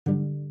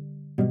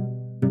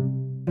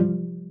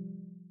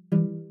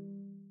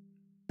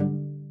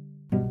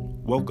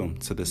Welcome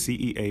to the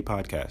CEA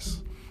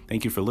podcast.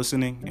 Thank you for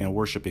listening and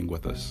worshiping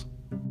with us.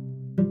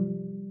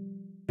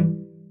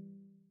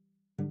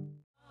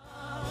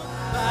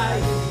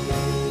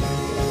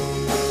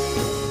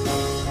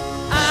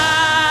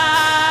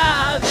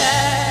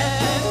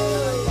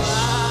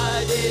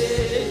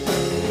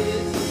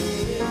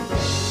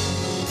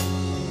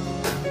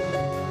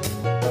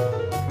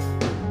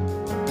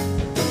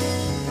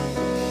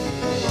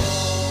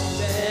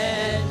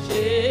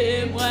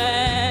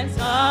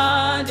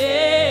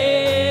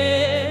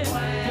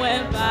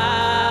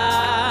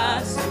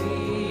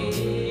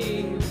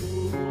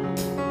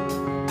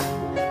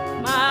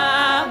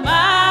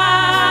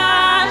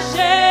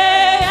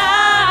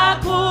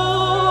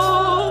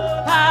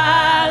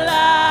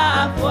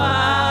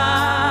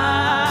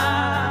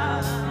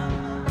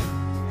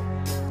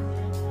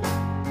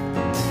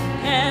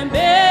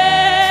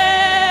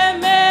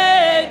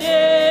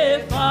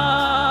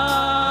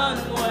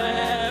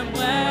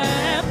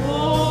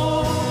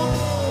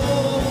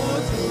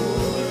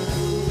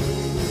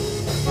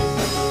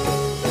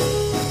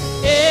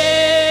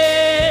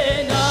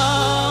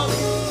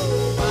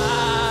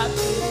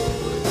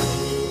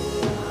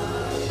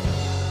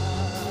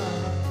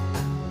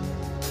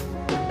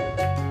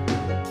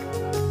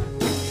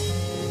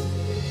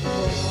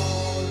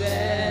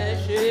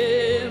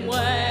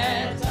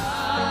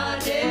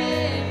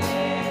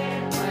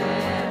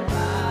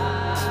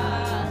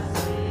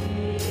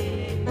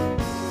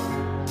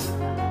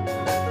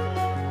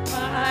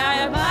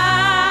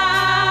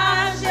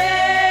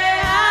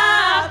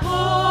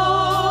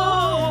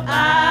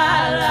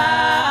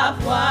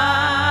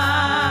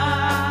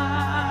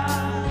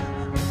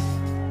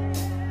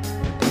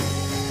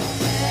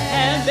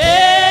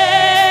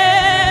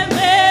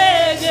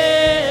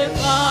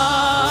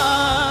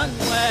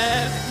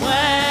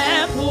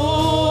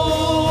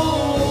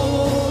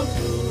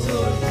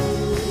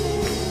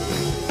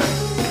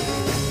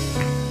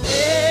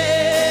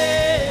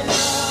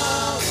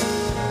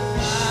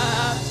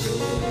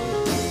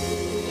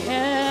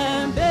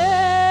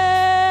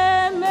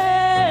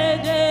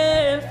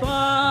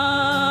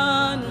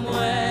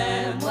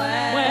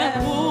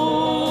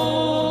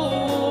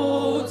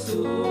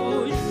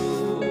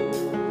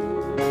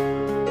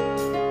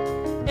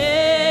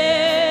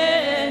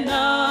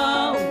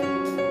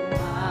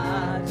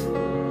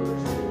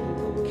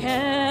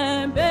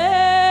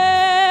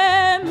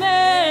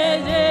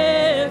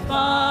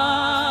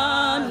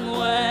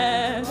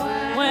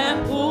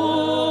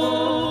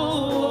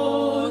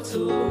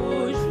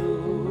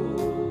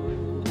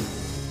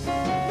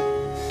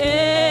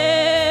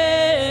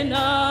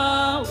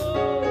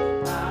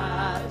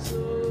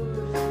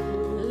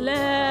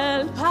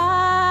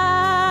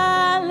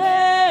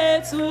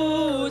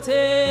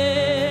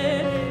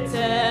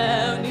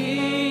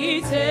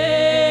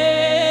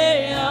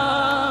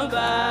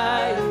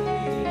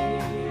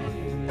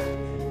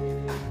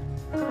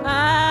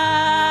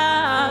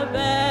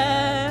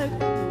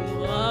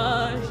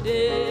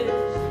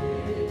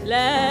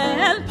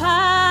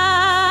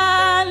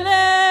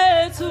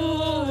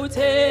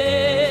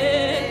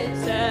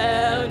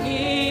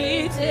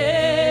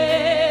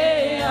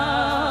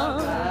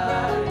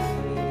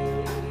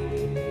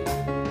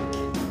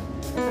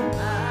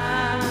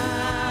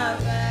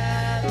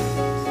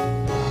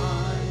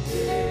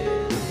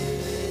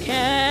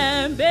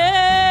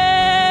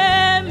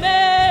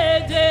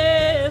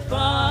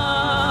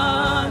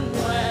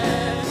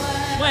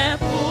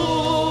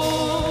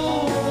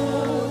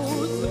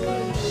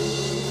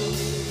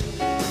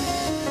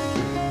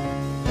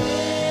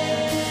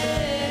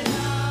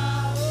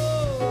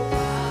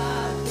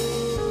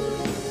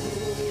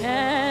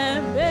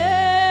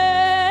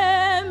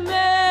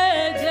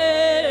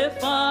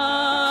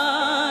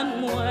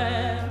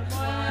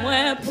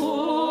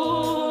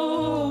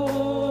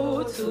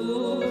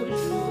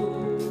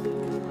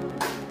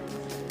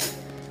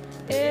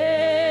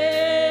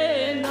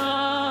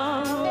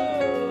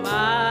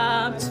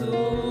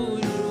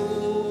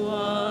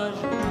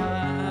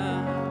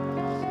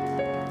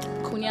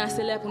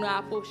 Pour nous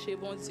approcher,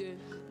 bon Dieu,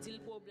 dis le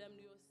problème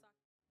de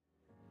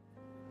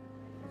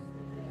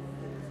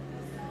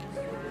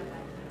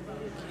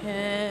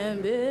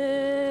Kembe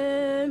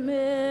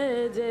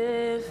me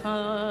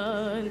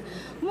défend,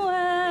 moi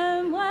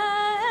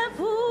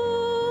pour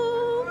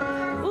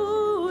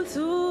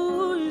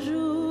toujours,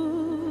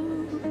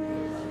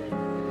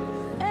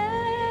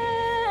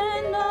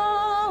 et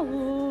non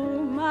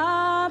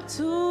m'a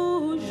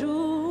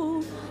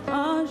toujours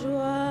en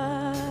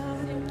joie.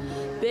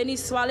 Béni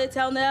soit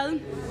l'Éternel.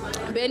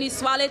 Béni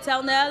soit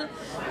l'Éternel,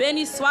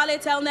 béni soit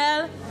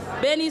l'Éternel,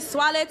 béni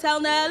soit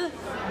l'Éternel,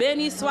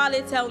 béni soit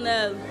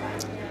l'Éternel.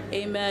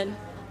 Amen.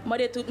 Moi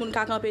de tout le monde qui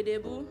a campé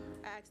debout.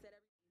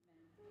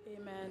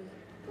 Amen.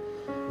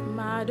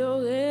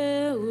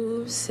 M'adorer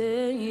au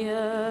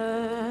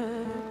Seigneur,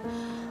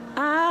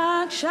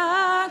 à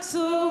chaque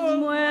souffle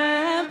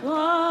moi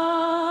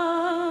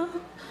prend.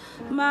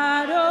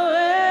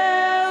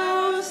 M'adorer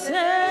au Seigneur,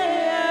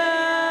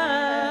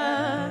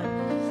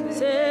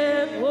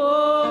 c'est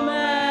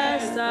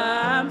promesse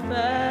à me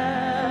faire.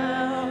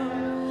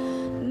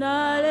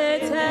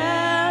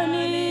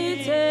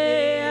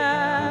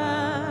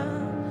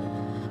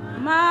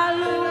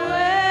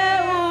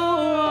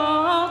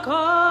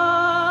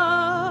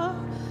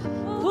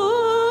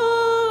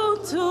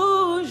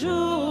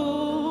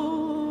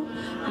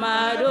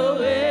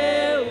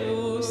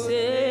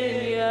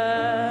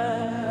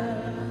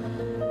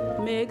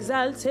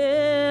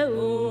 exalter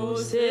au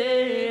Seigneur.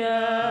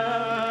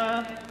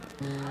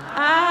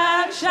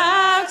 À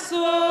chaque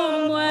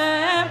son moi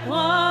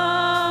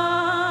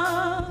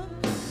prend,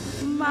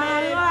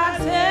 ma gloire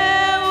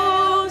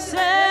au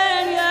Seigneur,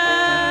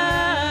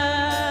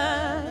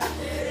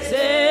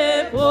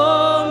 ses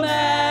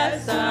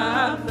promesses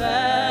à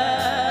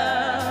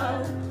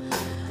faire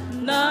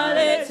dans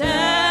l'éternité,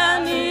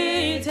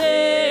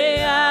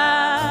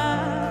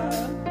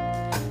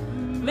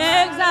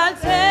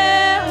 m'exalter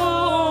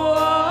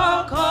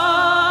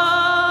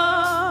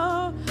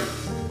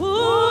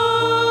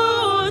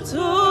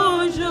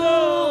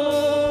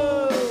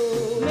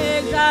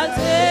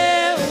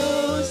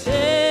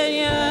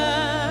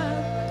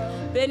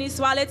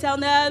soit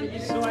l'Éternel,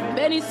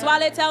 béni soit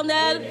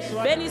l'Éternel,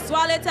 béni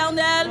soit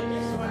l'Éternel,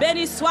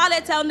 béni soit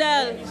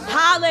l'Éternel.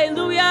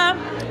 Alléluia,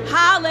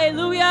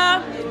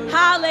 alléluia,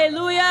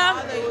 alléluia.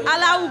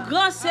 Allah ou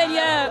grand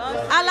Seigneur,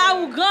 Allah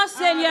ou grand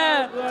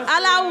Seigneur,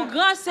 Allah ou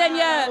grand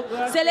Seigneur.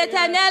 C'est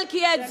l'Éternel qui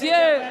est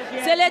Dieu,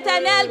 c'est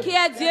l'Éternel qui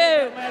est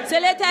Dieu, c'est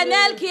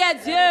l'Éternel qui est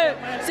Dieu,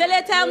 c'est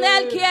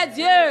l'Éternel qui est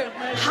Dieu.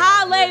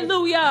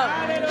 Alléluia,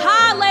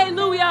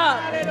 alléluia,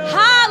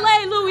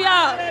 alléluia,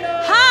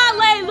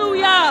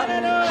 alléluia,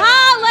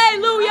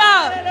 alléluia.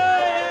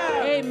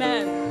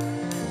 Amen.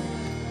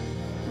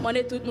 On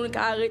est tout le monde qui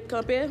arrête de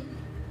camper.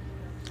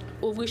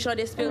 Ouvrir champ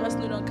d'espérance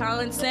nous dans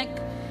 45.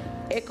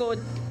 École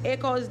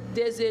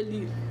des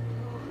élus.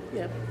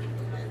 Yep.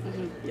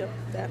 Yep,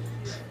 that.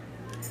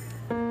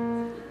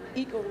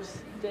 Echoes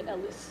the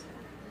Ellis.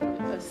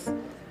 Yes.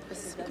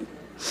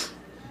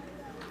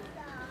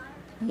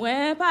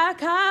 Moi pas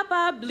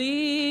capable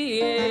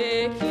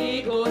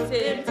qui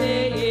côté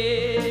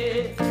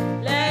t'es.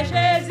 Les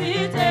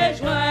Jésus te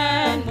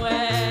joignent, moi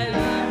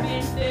la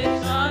vie t'est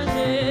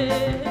changée.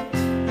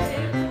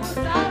 Et pour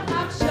ça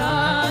m'a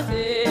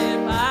chanté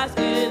parce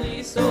qu'il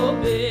est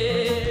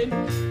sauvé.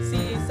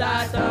 Si ça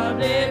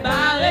semblait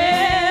barré,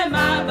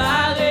 m'a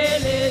barré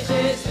les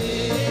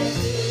Jésus.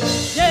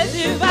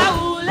 Jésus va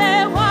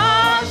rouler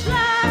roche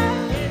là.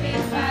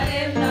 Jésus va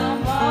aller dans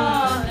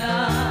mon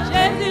âme.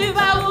 Jésus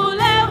va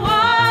rouler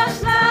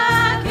roche là.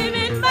 Qui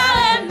vient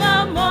barrer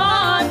dans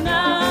mon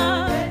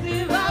âme.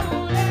 Jésus va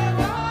rouler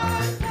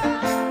roche là.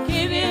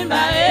 Qui vient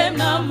barrer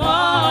dans mon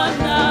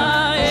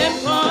âme. Et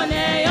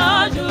prenez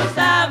un jour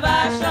ça va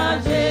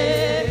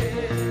changer.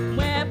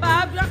 Moi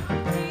pas blanc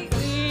qui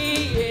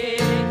crier,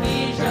 qui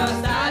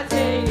chante à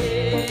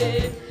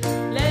t'aider.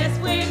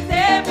 L'esprit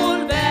t'est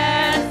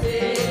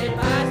bouleversé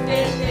parce que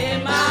t'es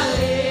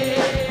marré.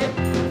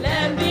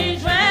 L'ennemi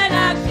joint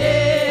à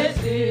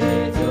Jésus,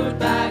 tout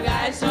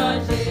bagaille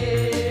changé.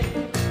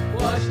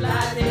 Roche là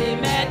t'es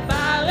mettre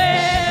barré,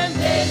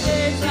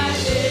 Jésus va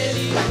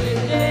délivrer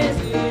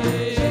Jésus.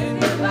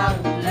 Jésus va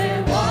rouler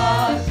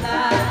roche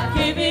là,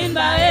 qui vient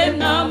barrer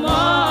dans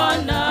mon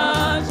nom.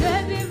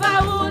 Jésus va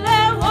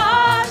rouler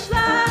roche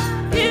là,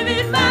 qui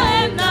vient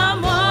barrer dans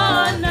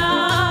mon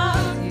nom.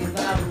 Jésus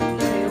va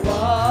rouler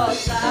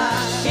roche là,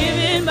 qui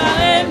vient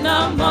barrer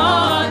dans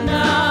mon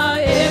nom.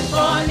 Et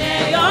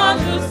prenez un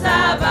jour ça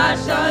va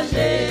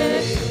changer.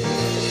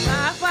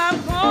 Parfois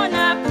qu'on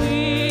a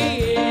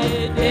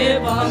prié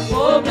devant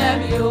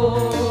problème yo.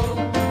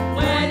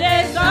 Moi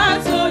descends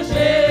sous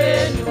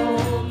genoux,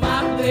 m'a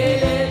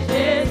prié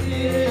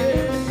Jésus.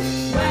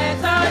 Moi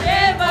t'en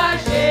devant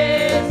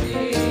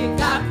Jésus,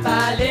 qu'a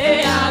parlé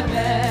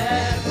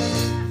avec.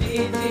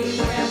 Il dit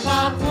moi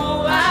prends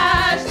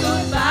courage,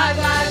 toute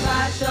bagarre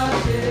va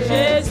changer.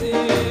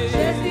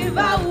 Jésus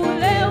va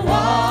rouler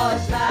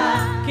roche là,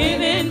 qui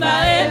vient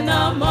barrer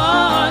dans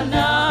mon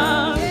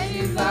nom.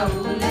 Jésus va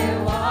rouler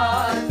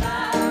roche là,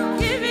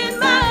 qui vient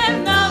barrer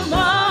dans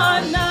mon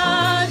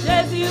nom.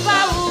 Jésus va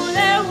rouler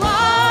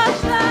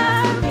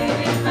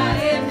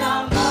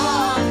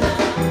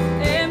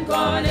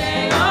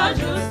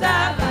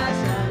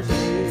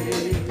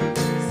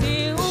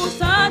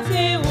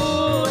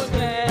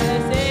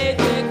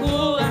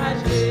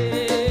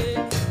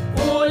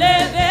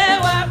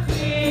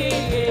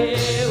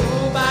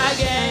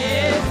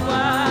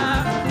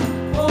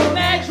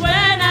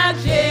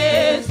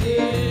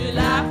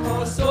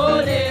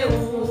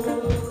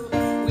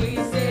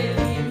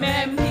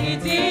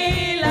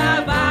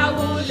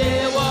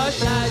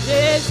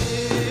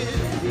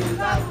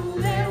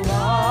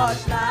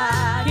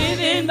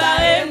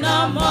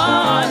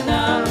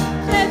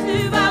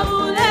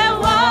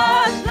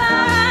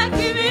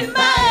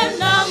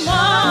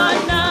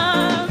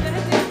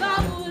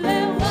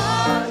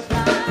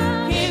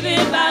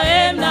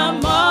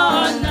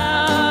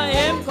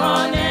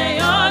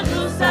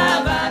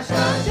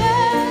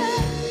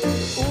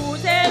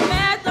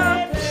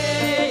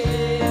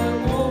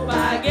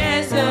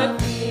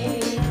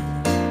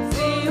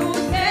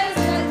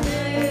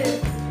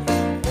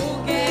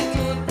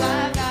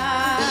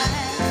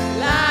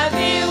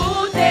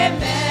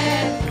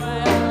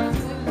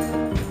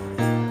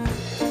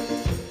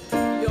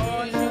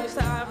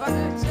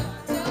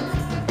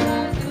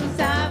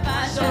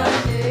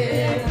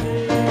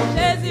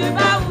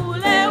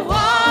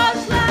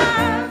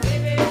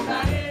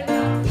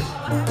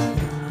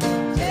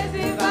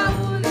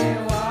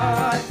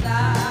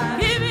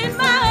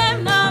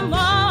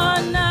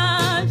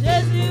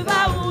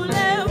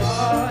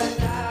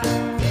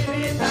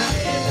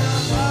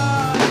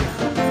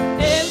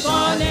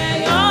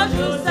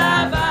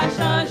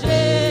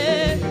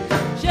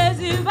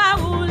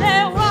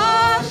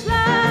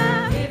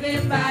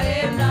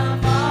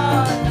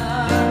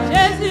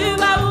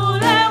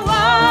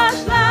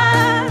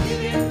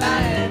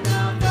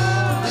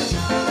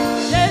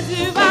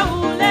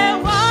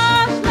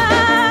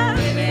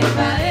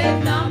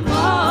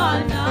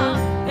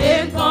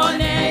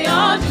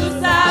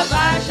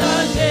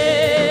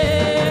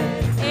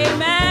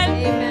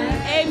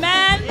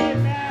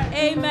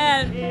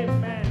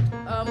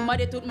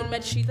tout le monde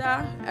met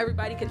chita.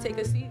 Everybody can take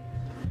a seat.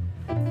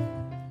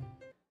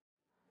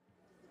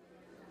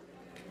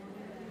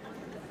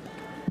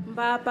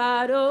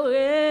 Papa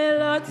adoré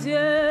le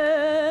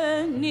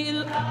Dieu,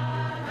 nil.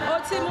 Oh,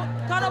 Tim,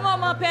 quand on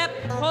m'a pep,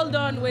 hold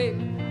on, wait.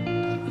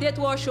 M'dé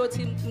trop chaud,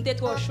 Tim, m'dé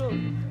trop chaud.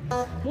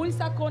 Moun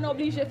sa qu'on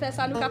oblige de faire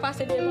ça, nous qu'à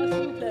passer devant,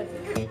 s'il vous plaît.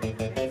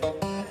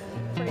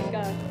 Praise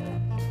God.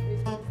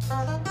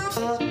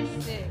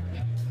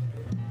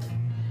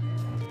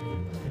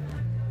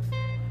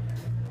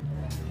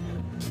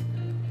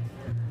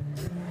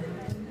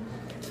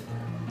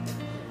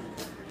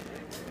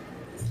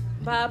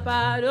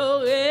 Papa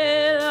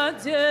adoré le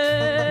Dieu,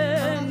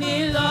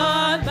 ni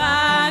l'autre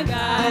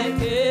bagaille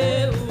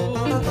que vous.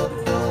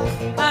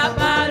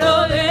 Papa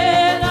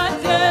adoré le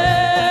Dieu,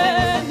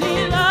 ni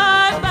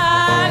l'autre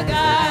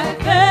bagaille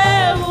que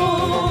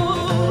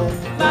vous.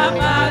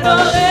 Papa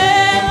adoré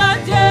le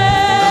Dieu,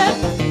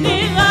 ni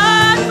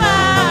l'autre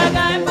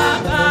bagaille.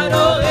 Papa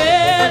adoré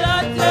le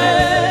Dieu,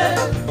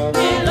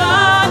 ni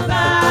l'autre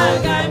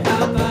bagaille.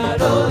 Papa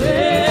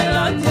adoré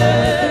le Dieu,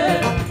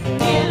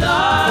 ni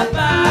l'autre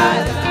bagaille.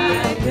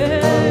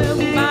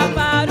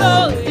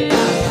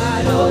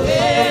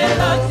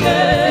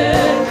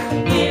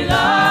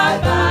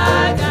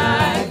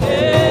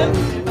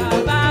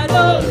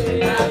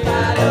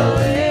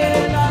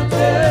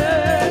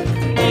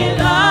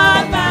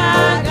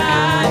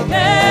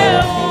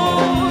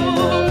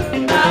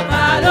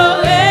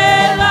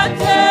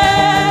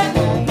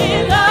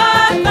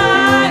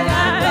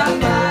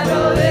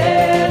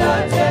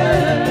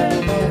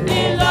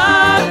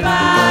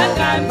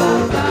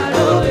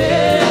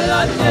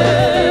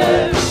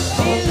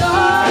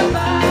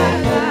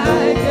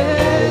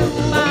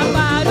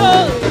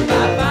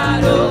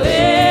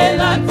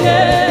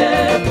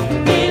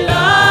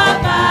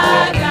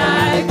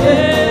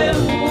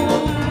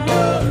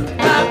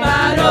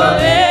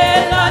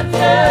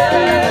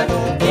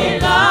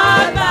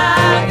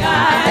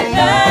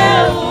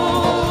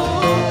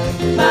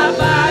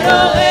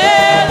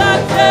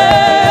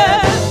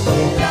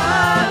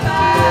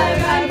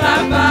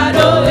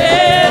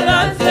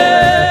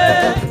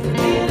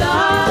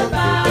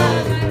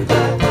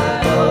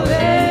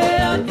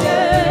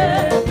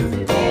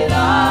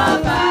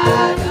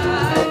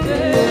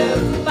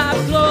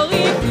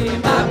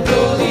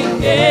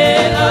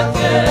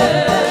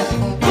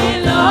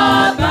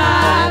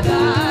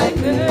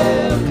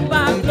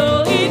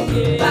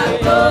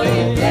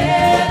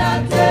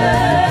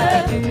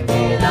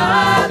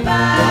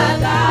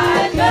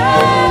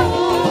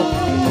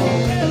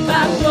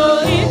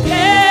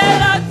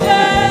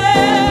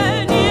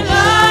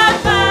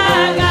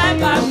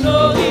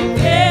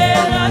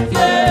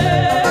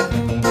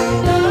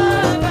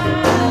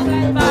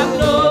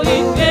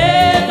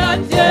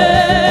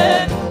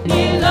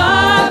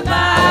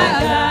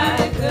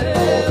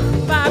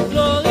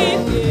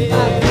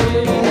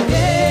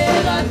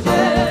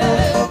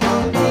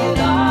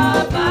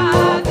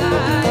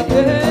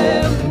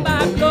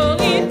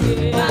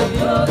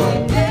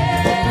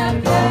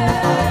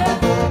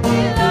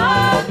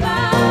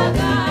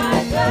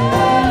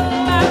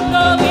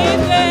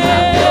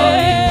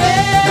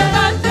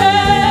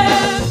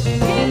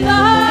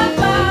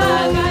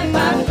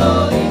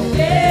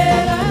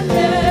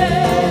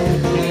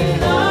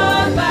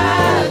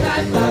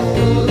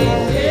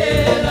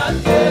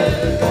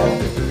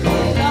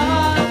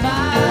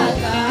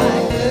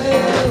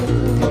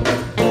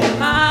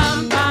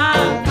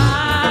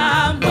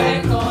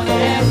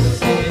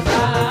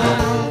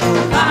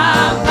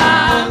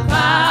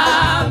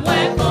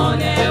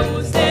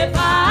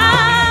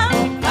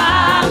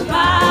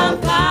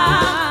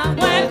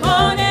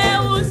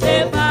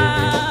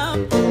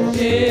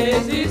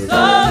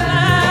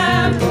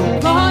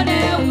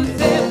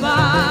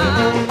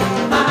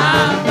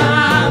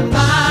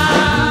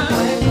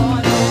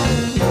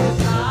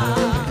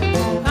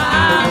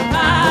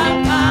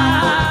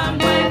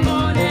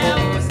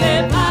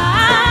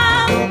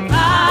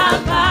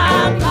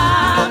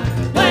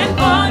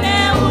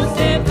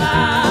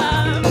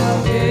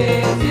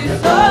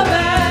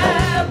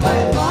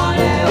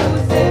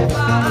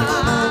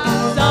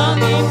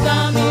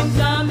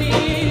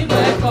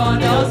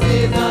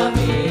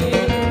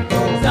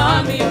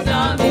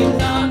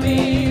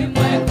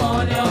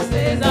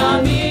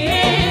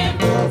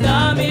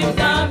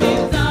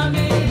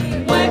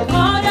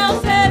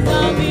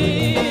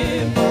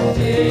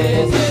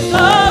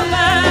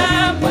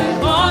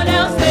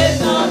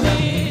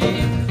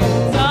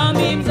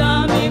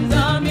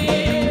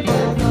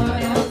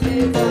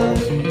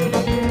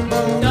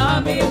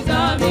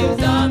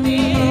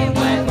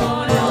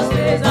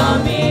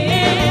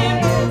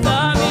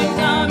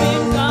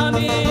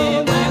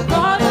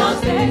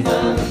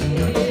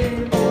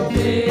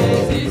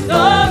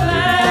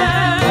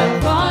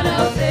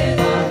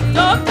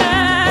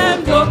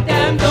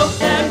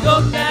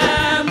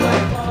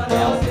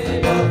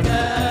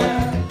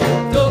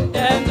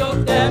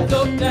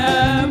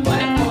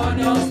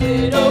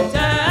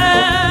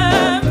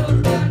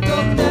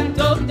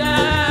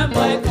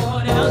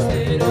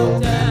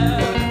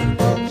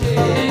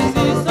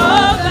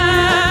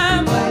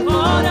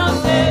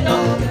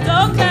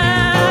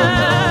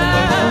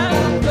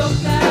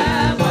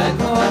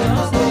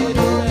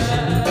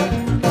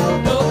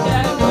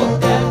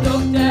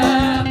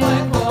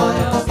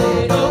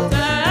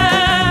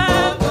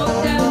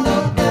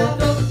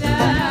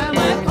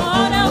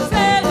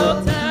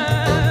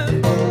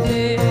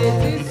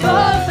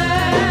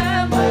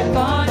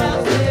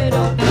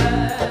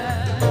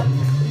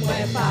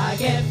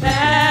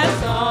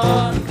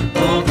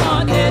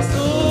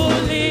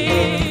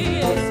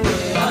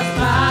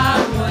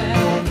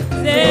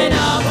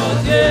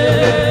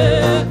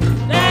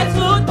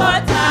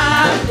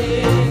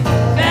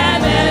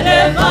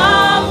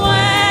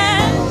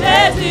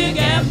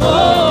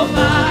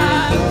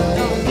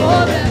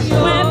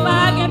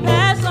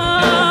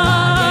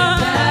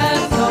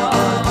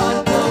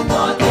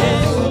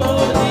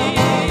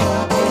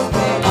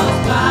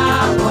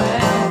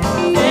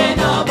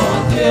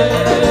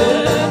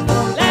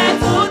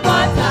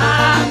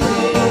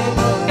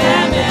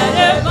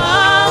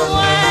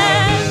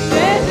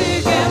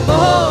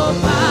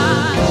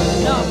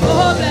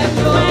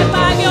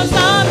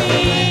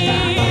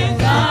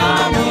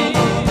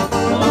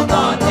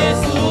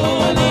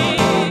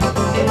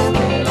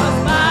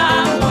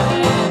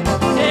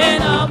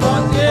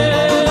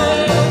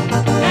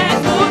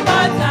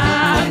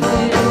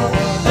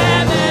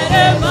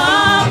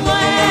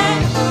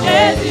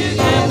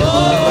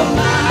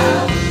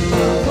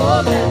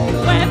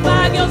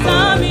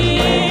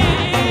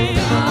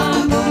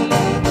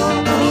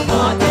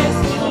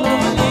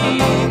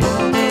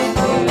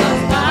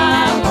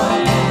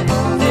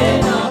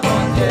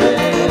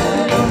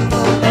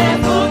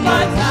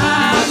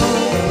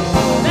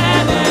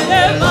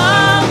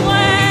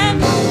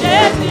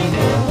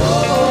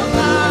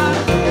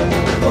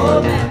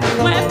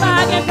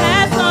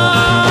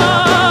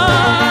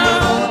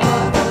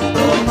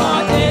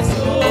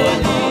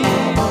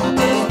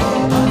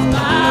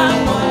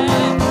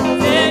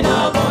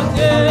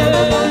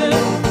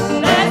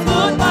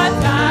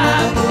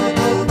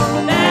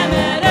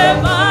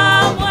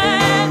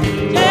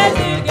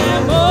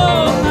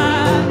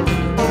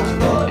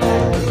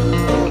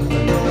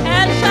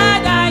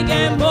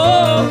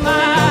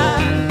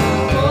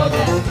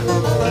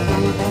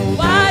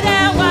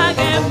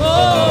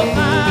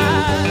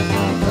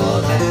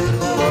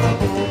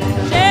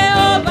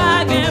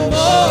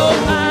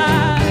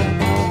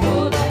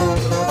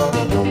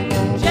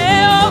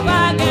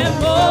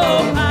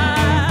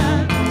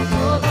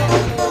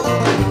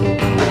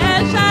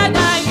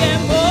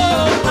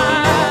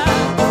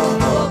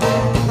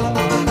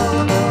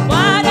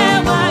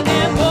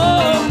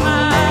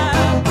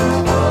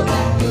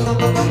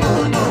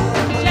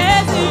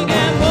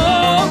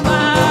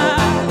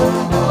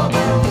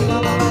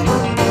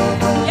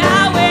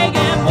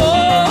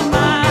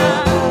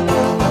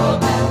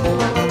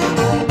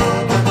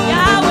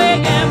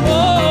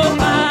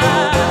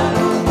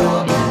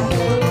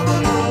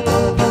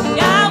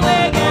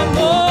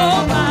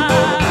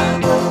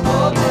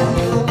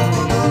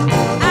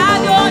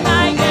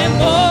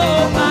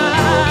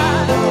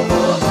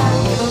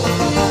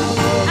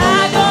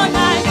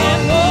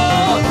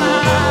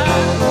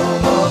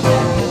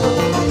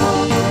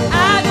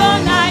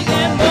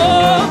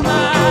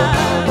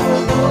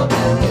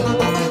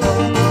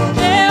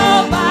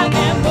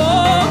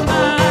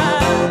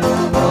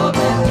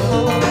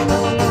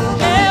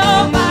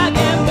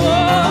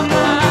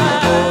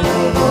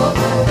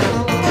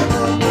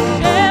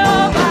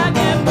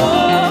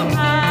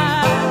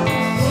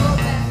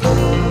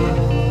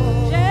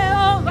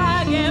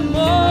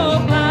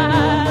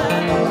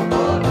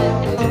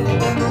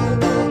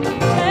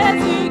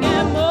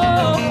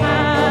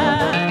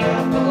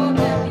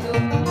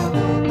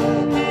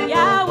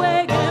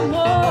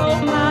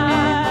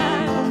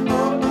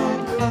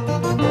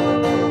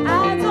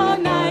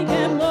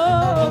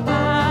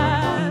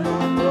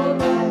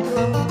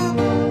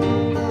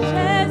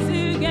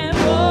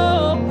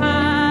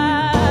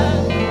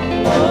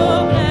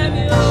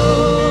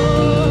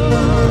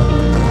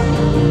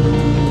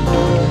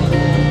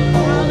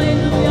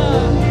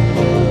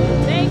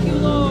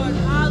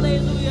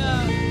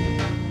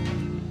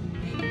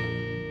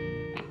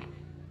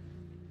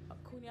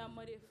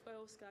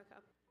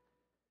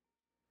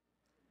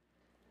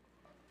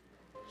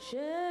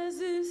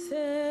 Jésus,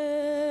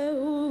 c'est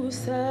où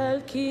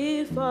celle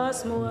qui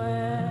fasse moi,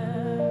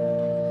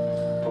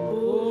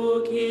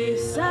 pour qui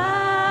ça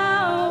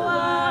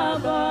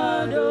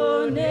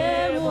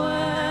abandonner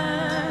moi,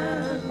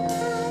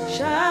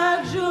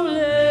 chaque jour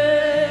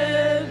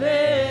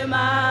lever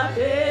ma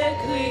paix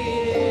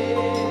crier,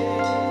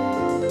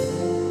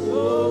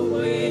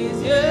 ouvre les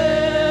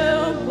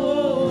yeux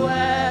pour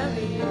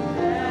vivre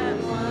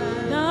moi,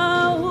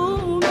 dans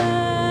vous-même,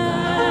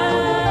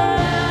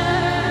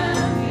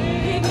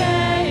 qui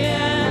gagne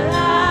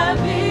la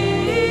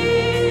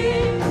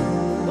vie,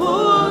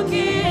 pour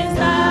qui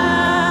ça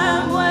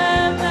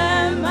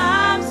moi-même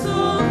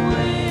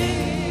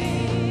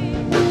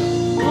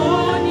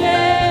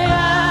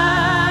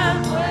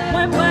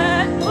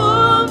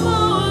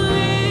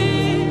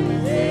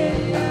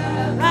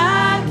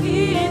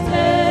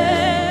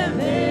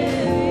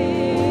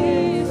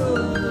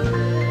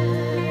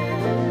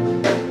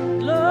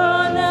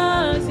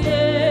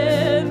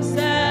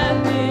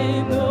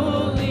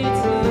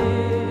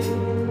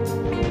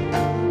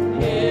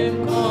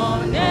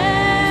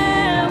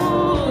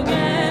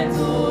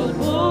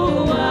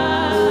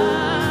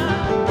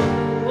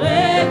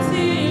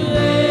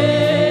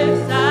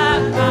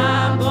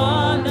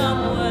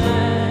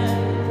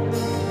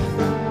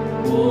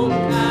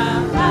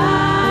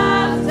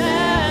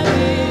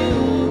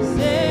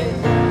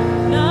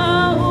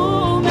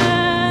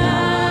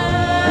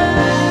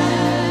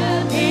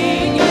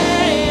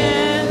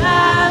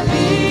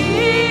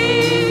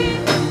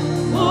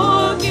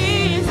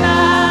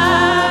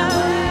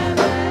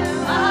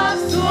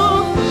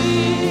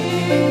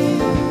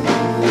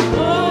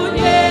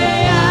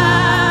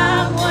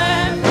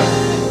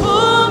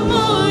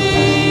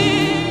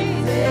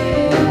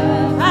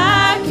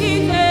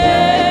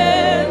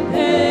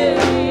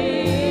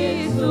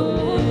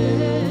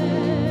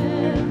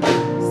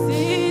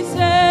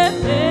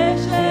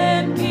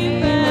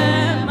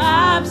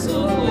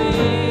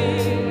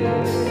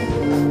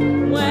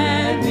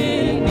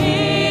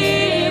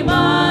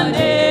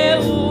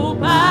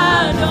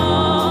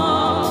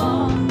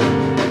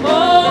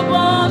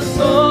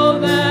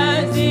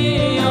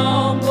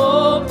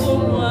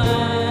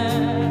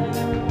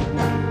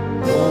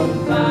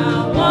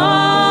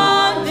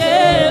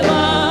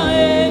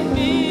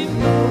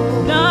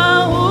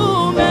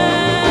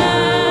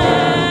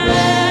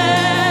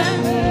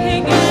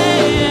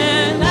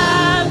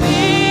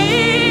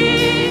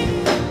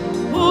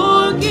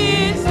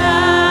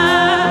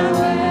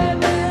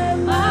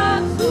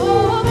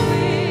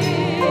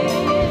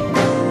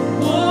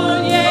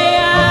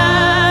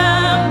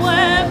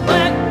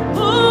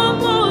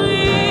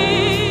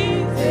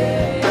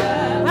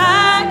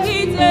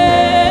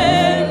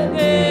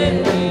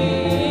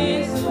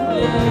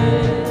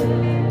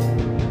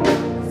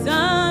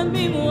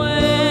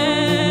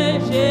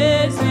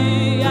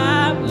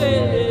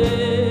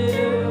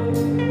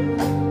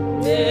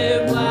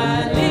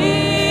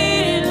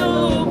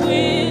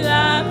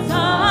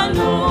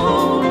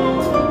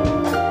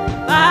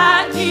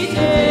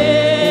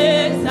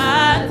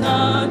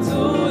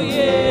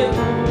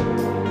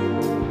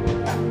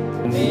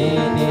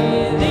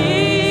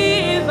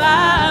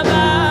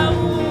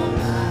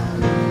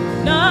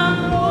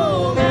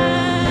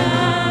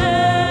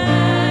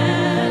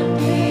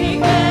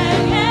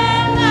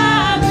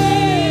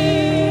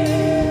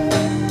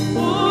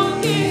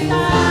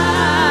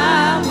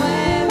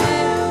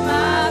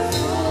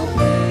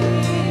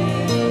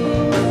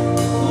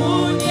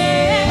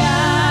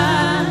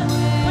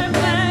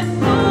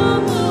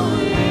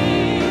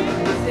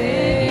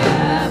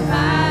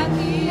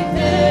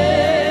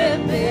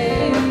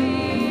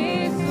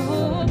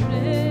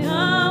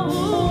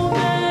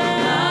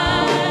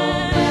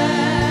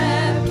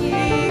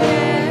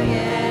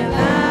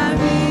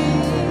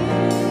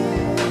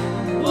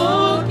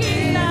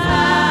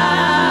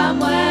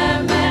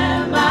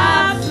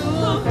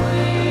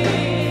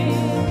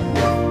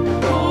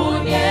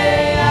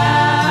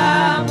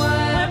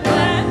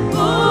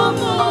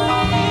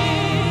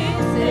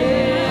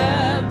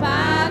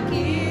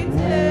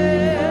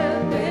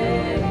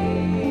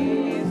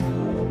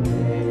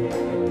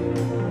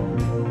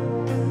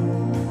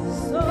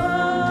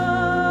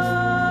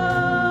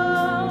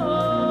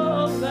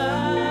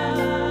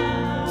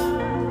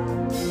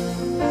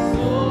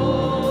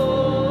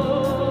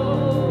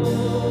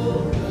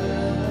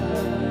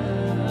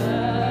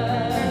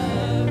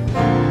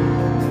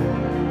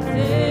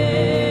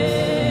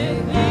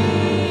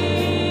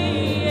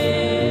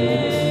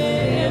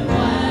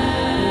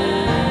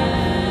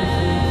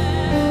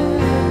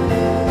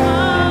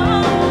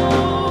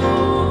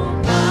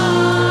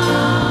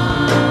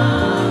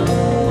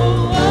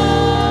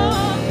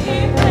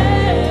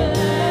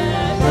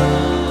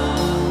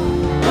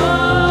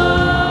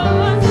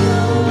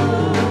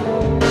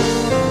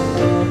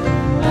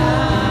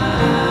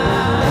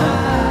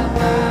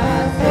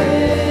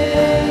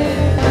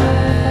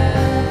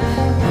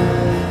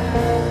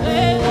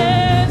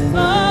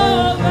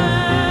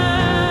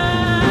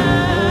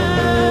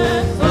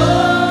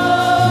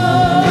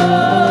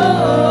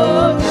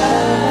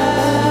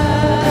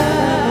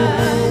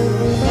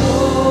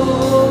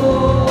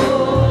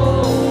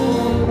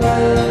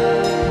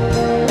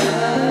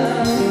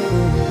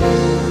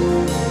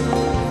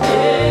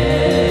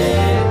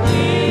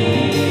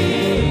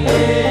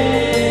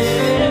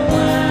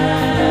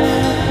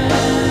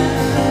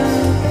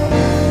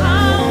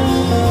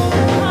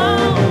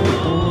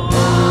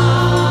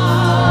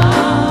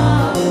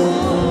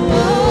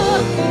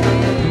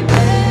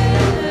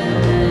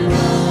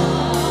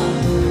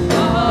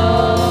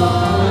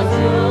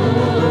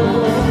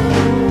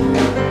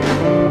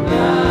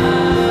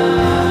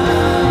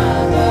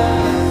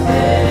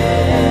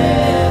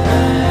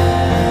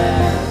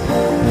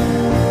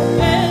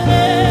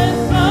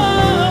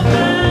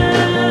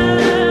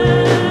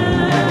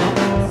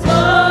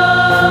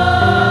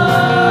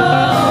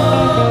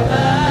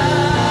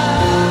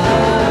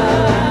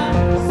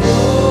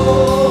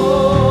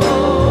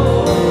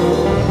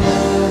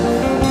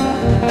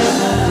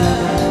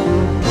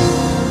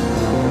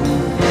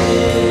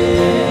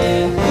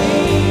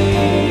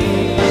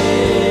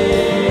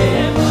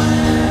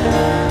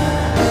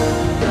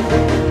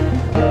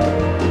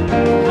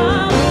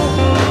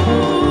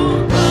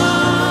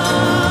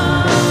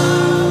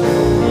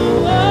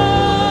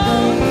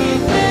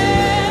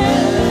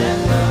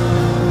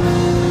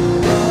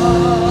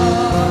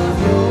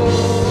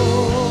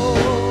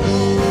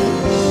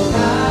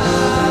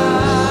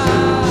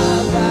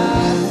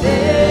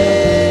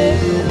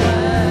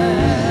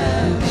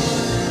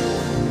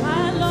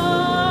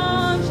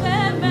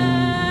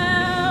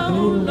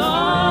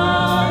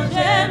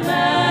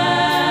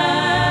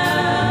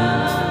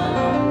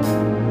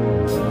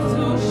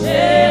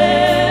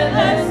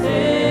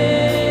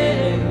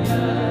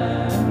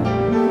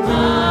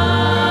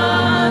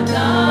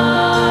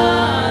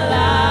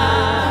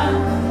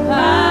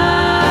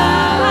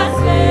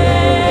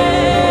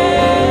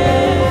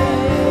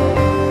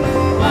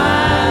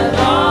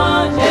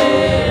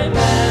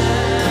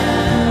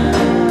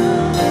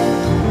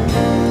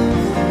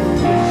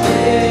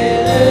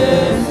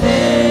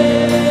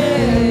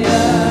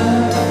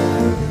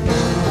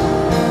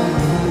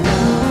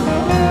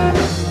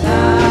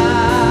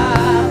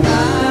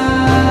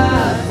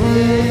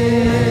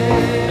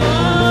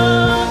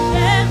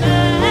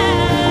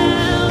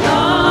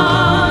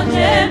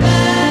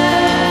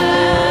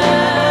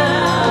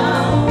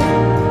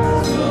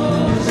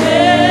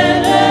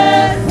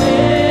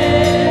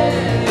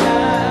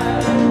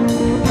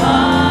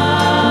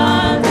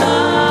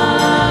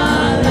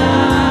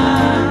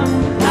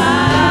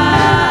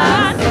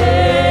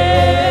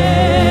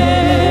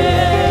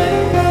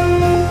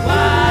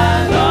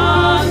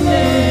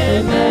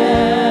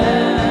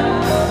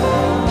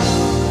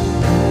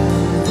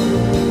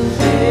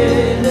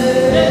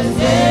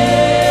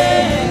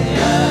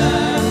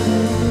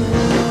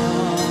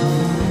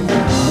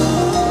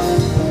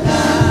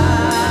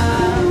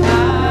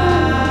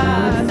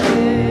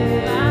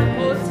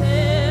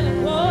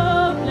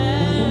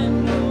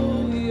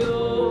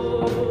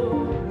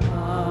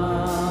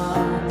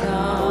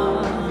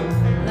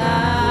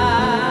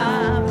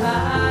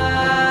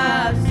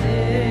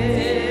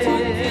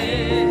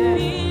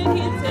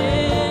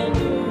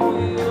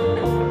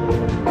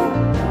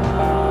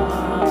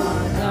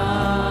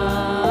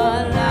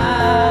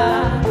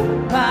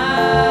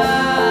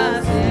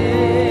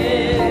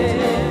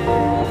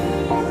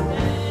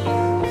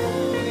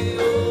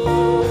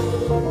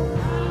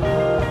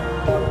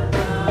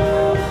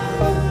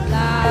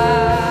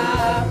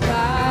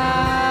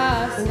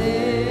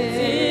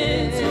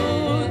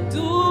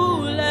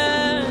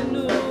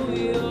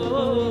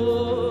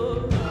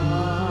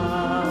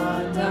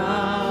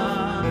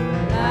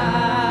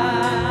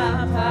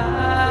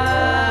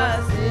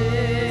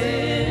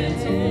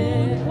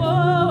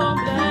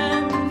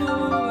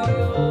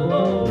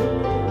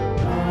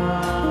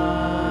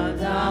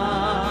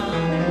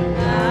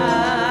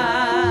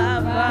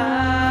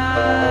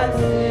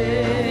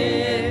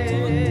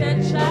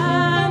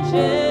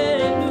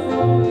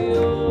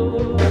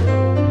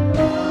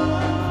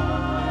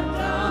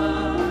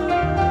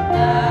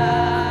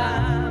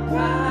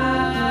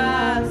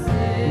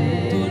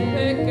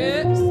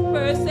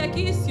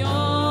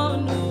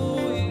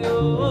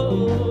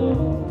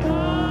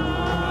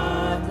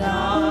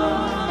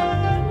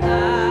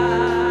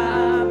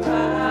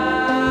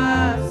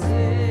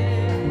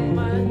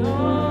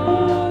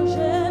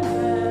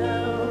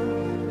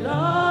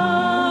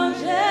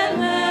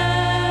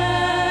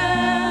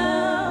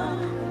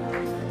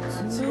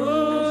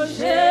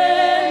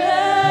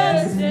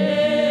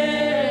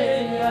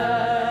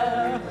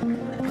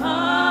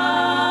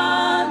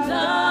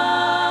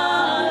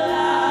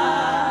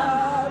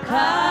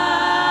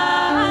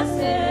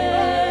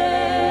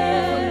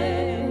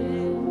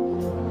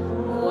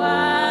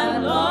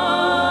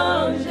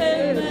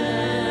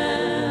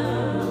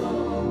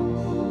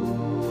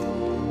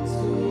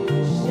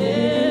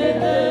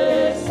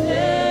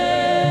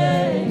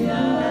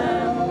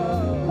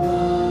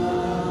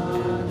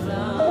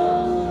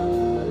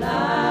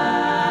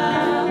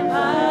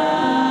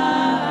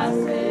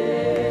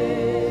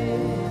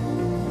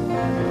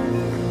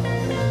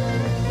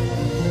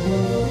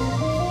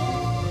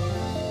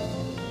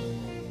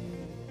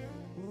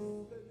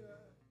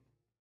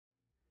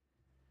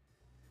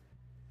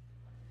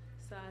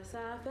Ça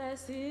fait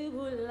si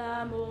vous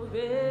la mauvais,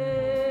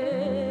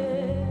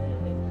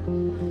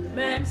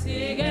 même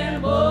si elle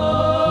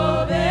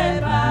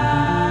mauvais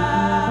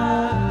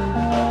pas,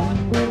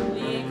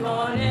 il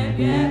connaît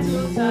bien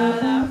tout ça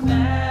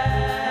l'affaire.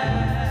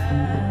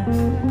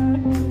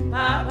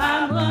 Papa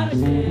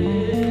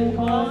manger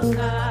comme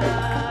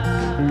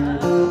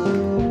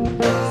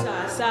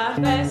ça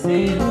fait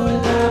si vous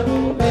la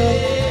mauvais.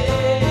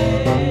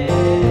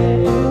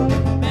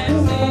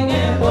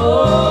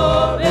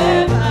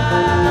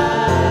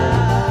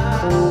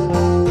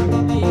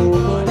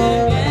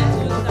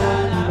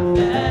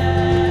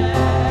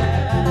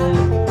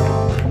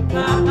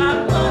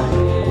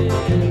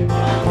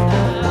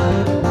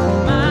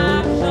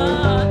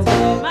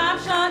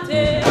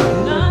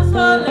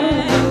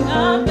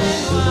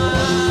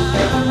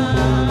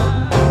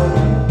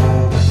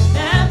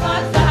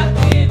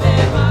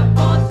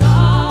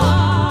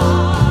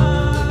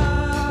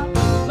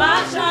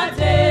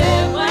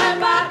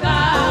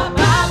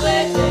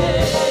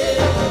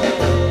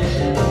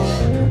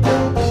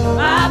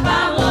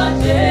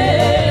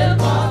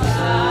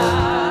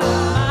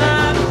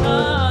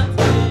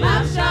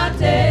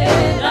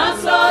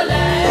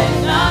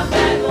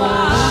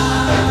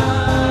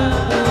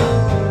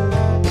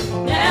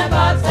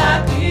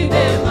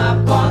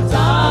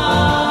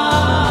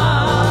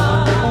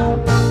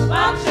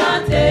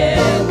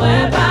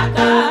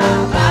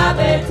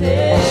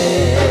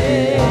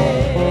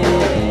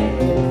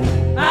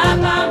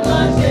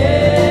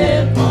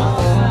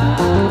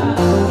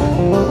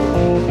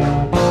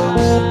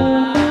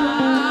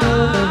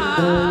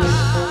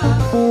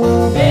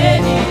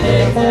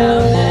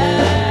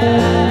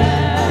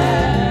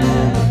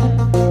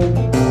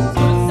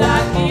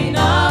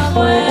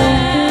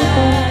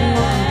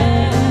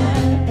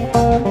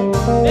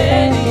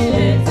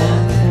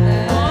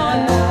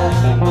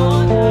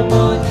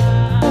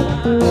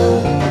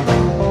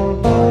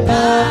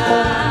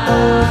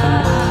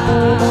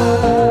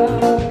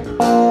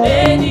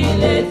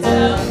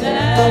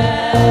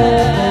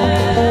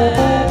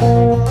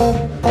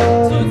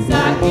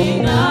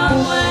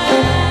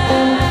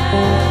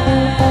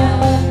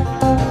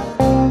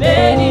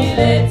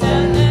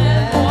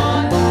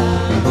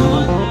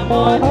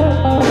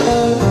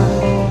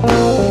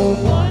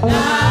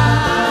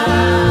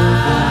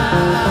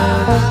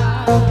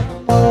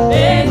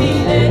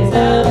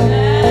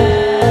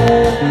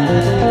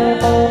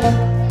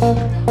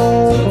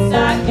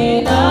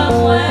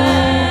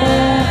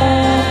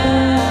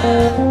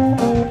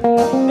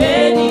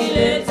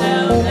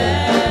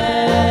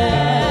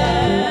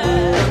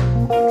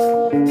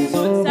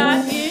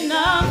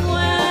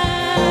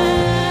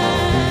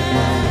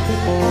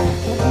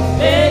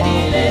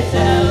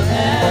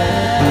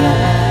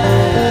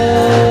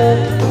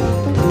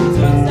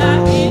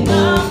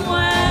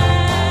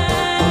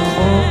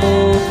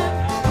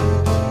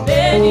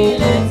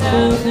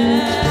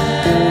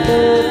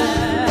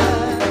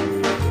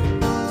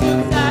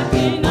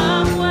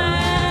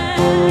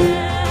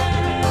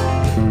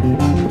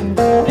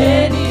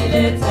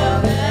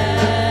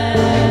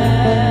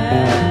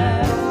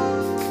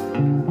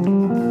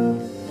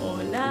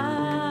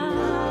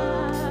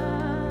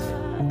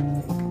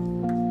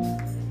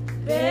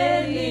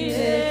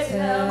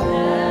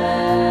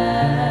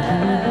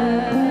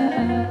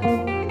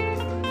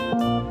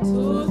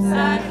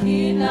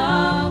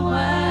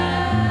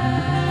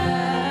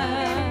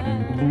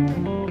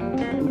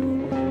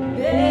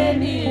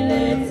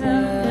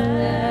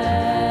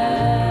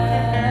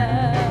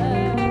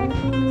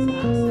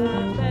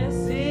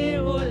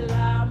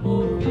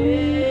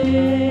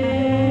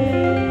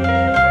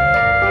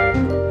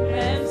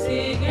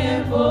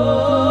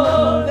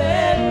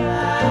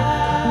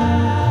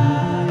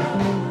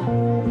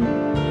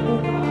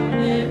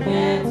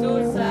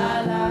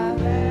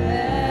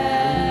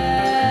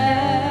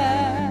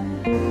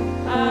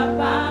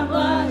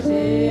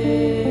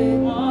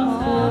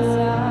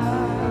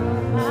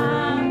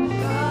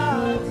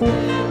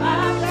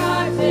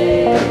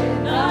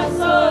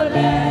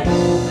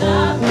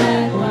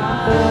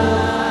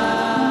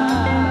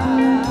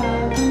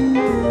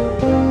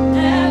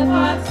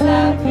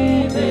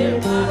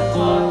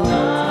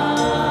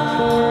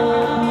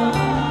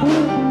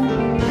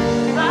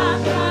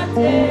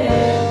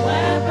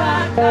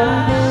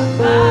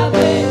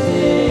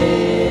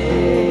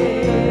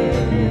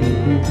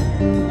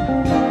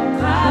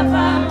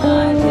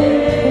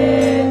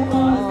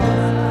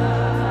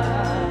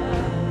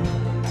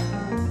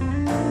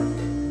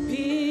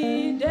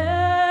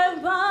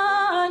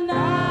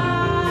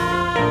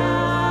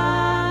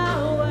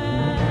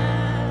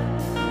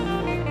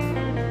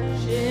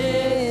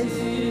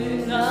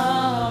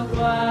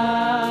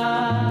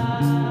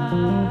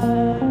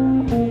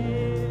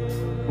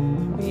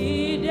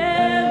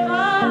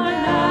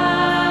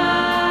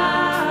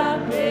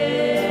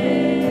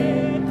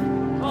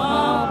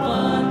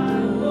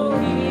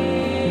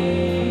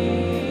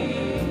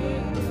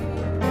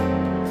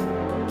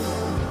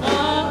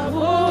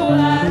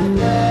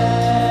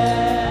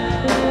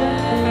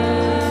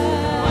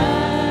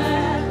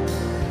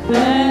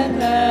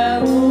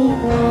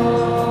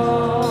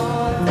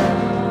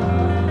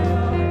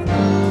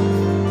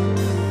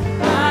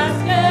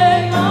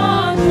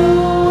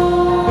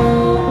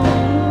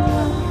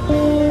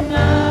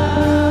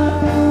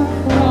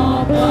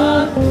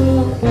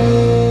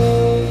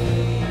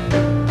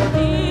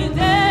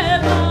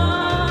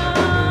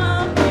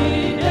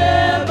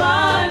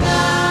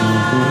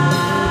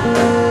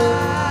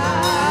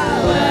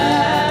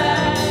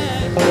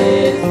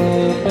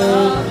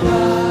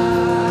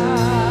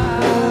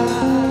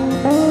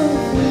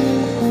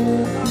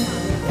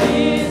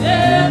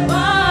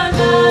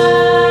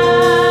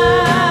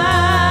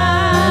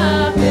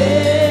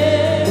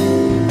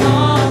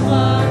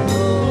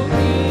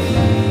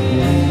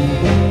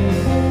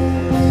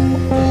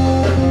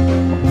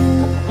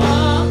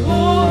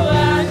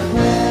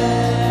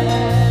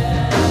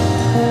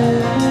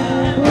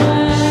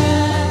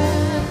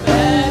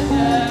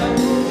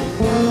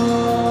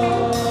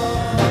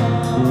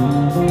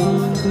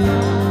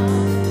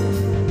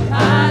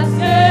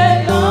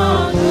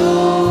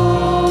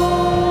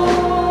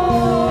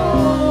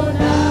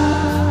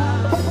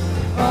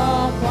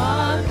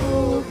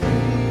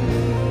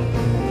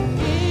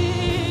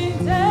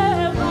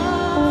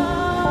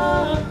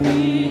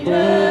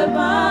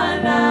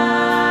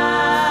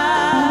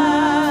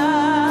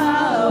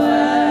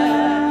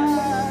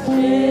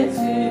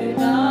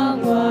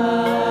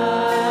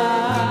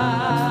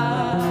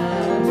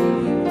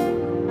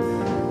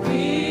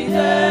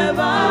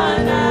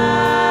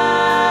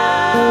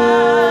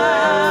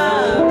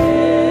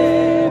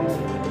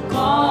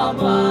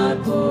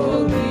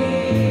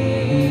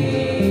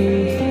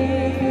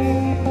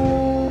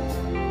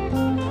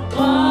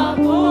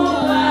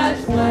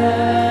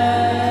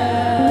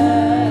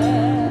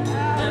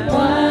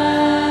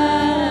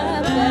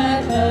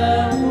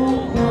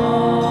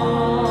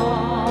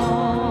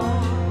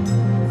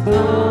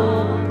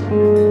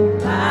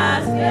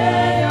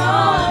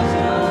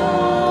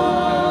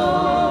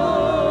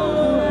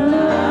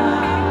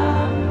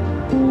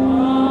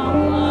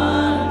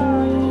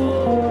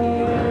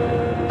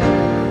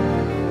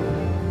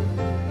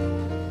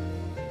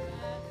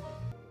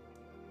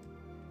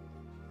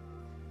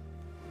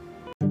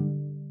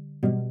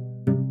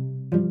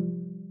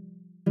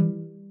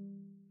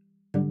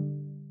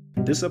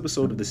 This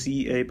episode of the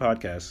CEA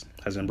podcast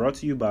has been brought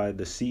to you by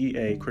the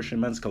CEA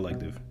Christian Men's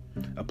Collective,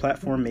 a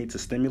platform made to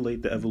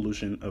stimulate the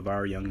evolution of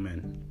our young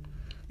men.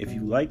 If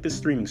you like this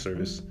streaming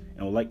service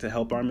and would like to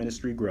help our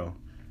ministry grow,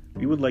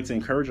 we would like to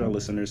encourage our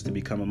listeners to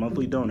become a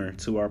monthly donor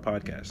to our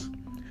podcast.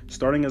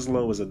 Starting as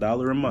low as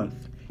 $1 a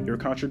month, your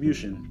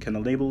contribution can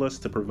enable us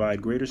to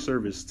provide greater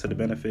service to the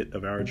benefit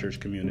of our church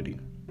community.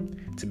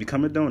 To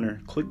become a donor,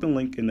 click the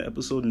link in the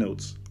episode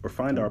notes or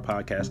find our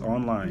podcast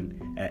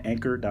online at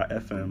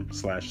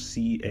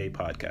anchor.fm/CEA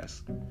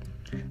podcast.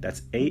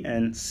 That's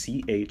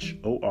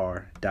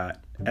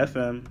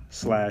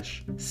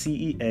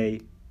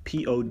anchor.fm/CEA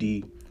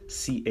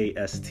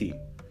PODCAST.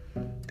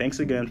 Thanks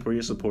again for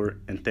your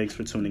support and thanks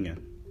for tuning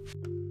in.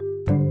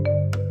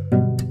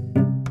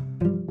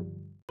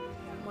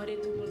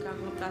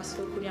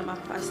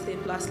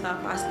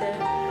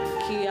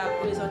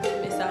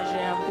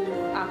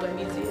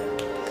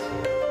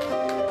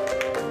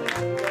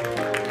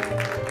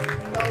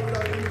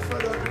 Without any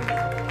further ado,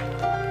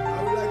 I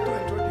would like to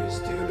introduce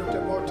to you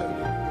Dr. Morton.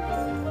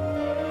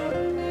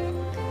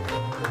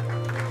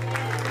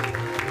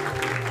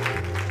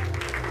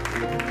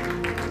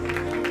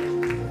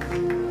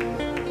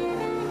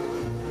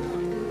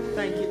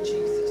 Thank you,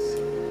 Jesus.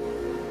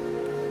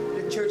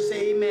 The church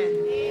say amen.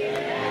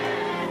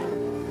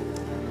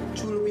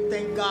 Truly, we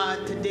thank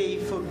God today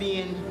for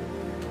being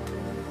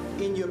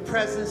in your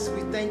presence.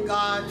 We thank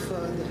God for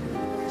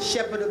the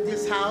shepherd of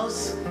this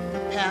house,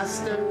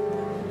 pastor,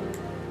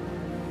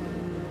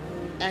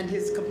 and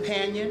his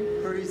companion,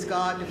 praise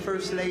God, the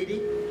first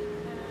lady.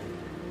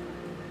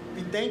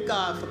 We thank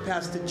God for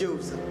Pastor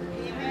Joseph,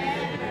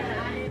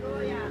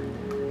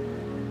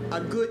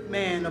 a good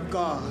man of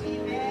God.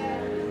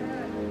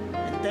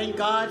 And thank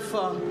God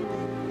for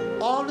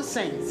all the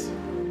saints.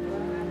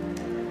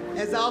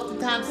 As I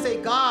oftentimes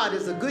say, God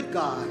is a good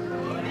God,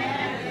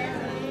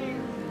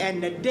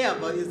 and the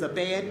devil is a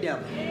bad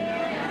devil.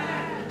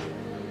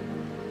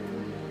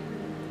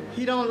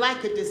 He don't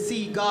like it to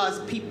see God's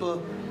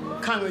people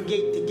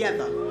congregate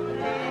together.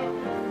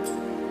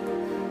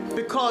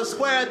 Because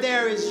where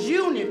there is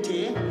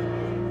unity,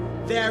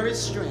 there is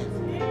strength.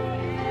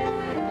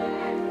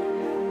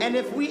 And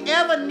if we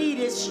ever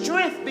needed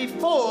strength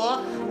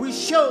before, we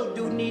sure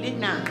do need it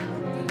now.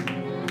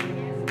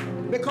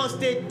 Because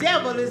the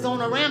devil is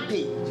on a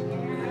rampage.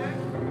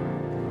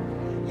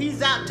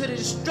 He's out to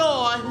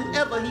destroy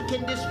whoever he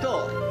can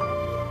destroy.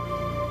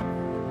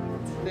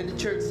 Let the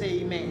church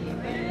say amen.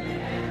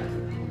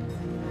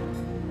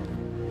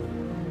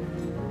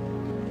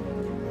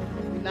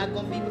 Not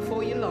going to be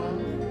before you long.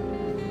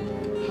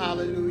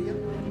 Hallelujah.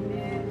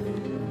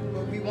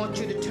 But we want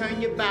you to turn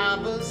your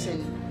Bibles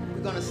and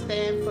we're going to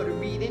stand for the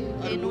reading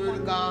of the Word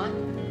of God.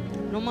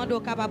 And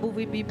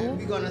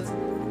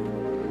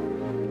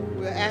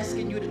we're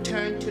asking you to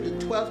turn to the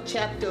 12th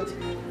chapter of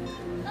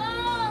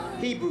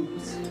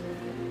Hebrews.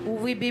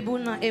 Ouvrez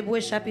Bible dans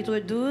Hébreux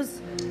chapitre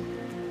 12.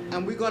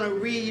 And we're going to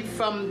read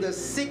from the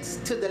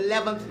 6th to the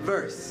 11th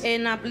verse. Et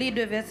n'a pris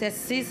de verset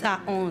 6 à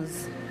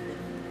 11.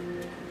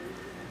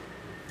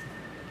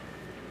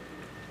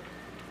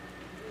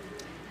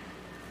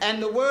 And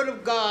the word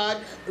of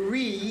God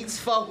reads,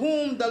 for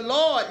whom the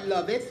Lord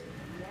loveth,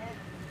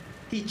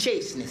 he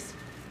chasteneth,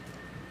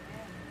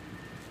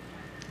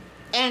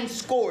 and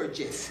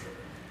scourgeth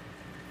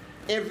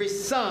every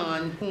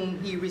son whom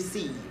he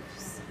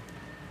receives.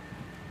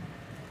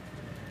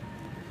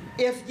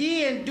 If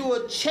ye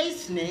endure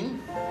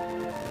chastening,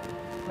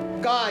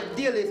 God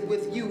dealeth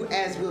with you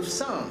as with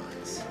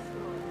sons.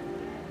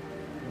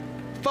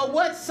 For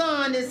what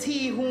son is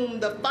he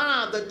whom the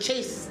Father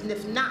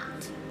chasteneth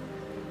not?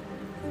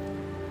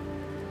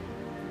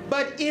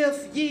 But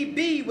if ye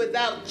be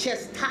without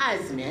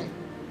chastisement,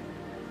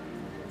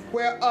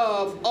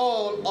 whereof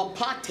all are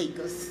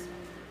partakers,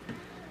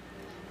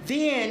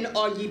 then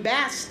are ye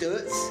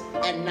bastards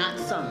and not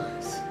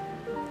sons.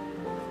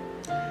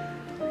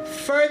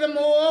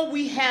 Furthermore,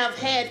 we have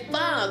had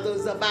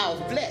fathers of our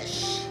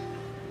flesh,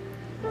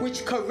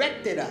 which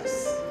corrected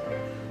us,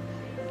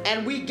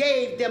 and we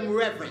gave them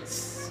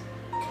reverence.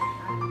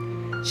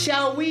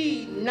 Shall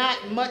we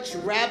not much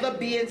rather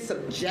be in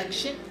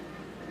subjection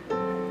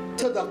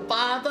to the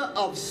Father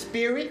of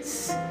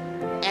spirits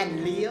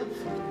and live?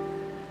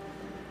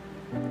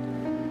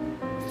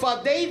 For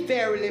they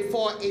verily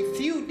for a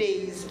few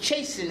days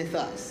chasteneth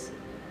us,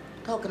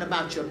 talking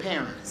about your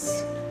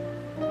parents,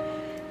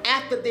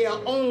 after their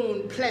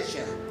own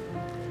pleasure,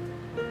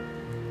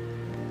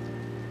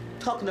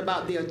 talking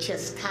about their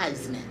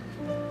chastisement.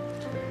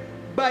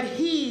 But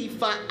he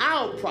for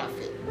our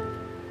profit,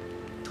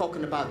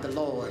 talking about the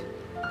Lord,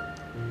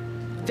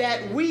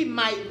 that we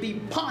might be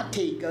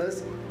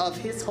partakers of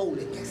his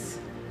holiness.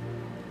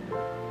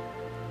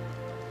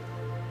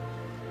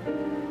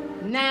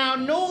 Now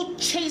no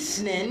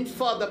chastening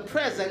for the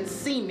present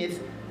seemeth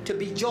to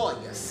be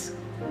joyous,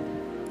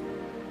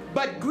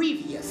 but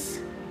grievous.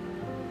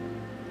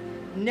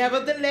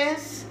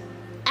 Nevertheless,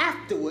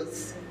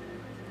 afterwards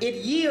it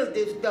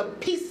yieldeth the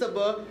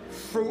peaceable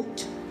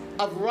fruit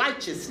of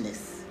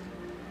righteousness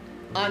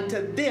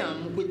unto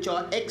them which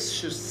are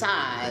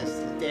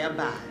exercised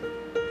thereby.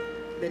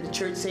 Let the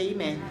church say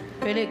amen.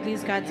 Que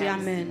l'église qu'a dit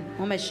amen.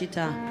 On met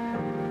chita.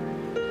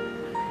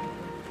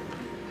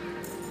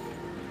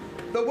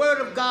 The word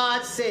of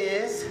God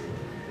says,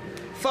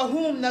 for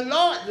whom the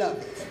Lord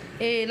loveth,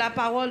 Et la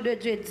parole de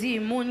Dieu dit,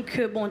 moun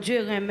que bon Dieu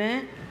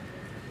remet,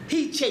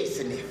 he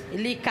chasteneth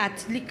li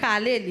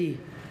kale li,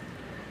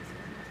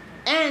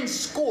 and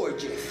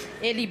scourgeth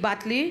et li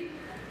bat li,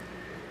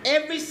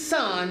 every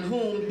son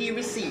whom he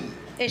received.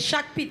 et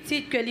chaque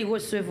petite que li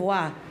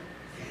recevoir.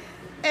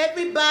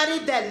 Everybody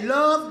that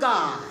love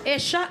God Et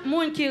chaque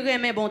moun qui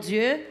remet bon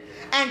Dieu,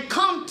 and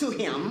come to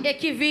him et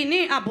qui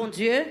vini à bon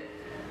Dieu,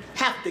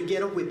 have to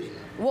get a whipping.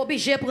 ou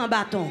obligé prendre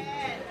bâton.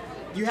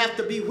 You have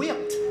to be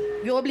whipped.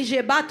 Vous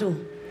obligé bâton.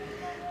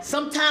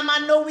 Sometimes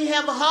I know we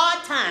have a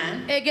hard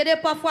time Et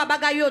gade parfois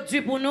bagay yo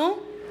du pour nous,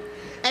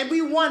 and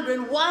we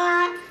wondering,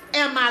 why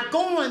am I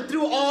going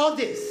through all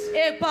this?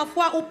 et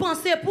parfois ou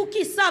pensez pour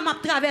qui ça m'a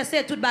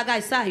traversé toute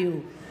bagay ça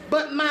yo.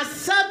 But my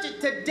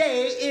subject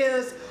today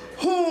is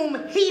whom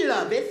he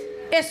loveth,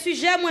 Et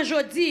sujet moi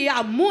jodi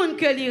a moun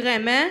que li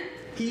remet,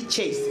 he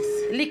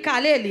chases. li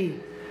kale li.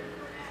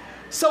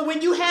 So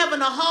when you having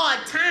a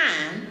hard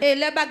time, Et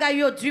les bagay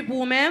yo du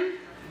pour même,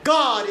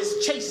 God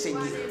is chasing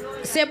you.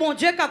 c'est bon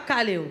Dieu qui a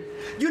kale ou.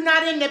 You're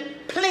not in the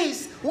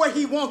place where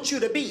he wants you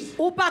to be,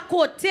 Ou pas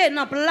côté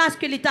dans place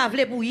que li ta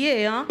vle pour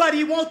yé, hein. but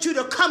he wants you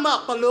to come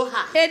up a little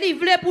high. Et li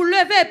vle pour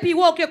lever pi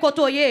haut que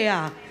kotoye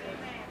a.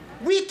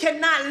 We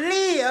cannot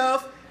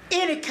live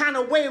any kind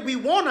of way we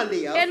want to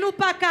Et live nous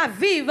pas qu'à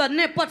vivre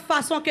n'importe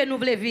façon que nous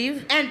voulons vivre.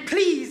 and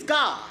please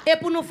God, Et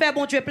pour nous faire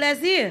bon Dieu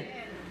plaisir.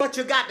 but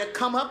you got to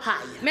come up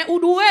higher. Mais ou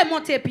doit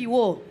monter pi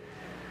haut.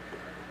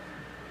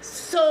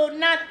 So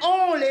not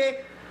only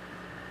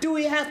do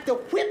we have to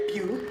whip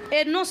you,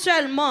 Et non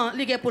seulement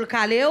li gen pour le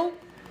kale ou,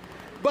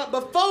 but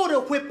before the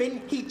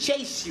whipping, he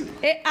chase you.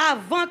 et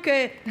avant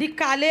que li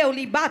kale ou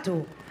li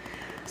bato.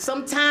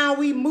 Sometimes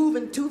we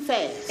moving too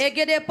fast. Et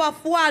gade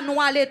parfois nous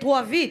aller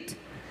trop vite.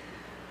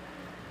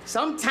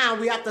 Sometimes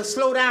we have to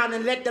slow down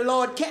and let the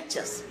Lord catch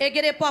us Et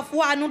gade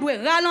parfois nous doit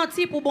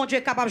ralentir pour bon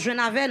Dieu capable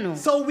joindre avec nous.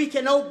 so we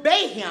can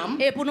obey him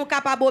Et pour nous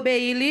capable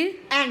obéir li,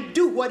 and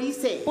do what he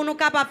said. pour nous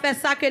capable faire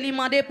ça que li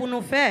mandé pour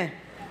nous faire.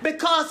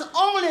 Because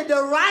only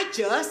the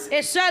righteous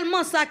Et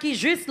seulement ça qui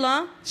juste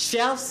là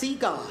shall see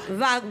God.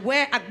 va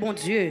ouais avec bon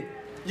Dieu.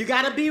 You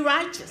got to be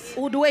righteous.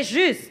 Ou doit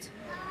juste.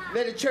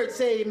 Let the church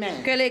say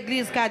amen. Que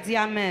l'église qu'a dit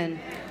amen.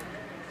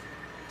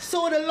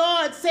 So the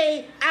Lord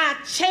say, I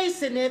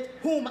chasteneth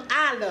whom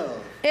I love.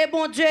 Et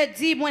bon Dieu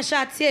dit, moi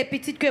châtier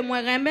petite que moi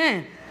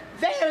remets.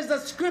 There's a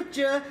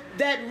scripture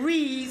that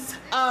reads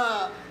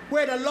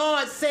where the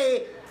Lord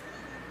say,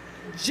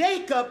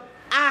 Jacob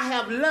I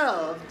have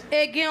loved,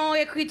 Et il y a une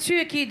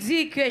écriture qui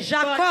dit que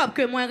Jacob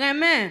que moi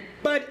remets,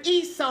 but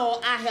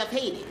Esau I have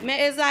hated.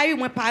 mais Esaü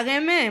moi pas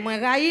remets, moi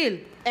raïl.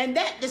 And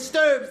that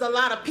disturbs a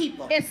lot of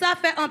people Et ça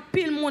fait un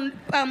pile monde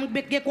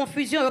de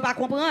confusion, pas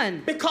comprendre.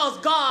 because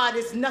God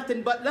is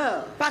nothing but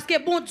love. Parce que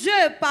bon Dieu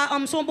pas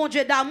son bon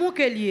Dieu d'amour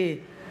que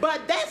lié.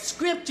 But that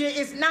scripture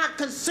is not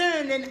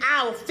concerning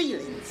our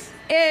feelings.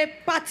 Et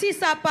partie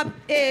ça pas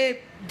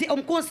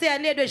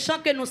concerné de gens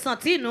que nous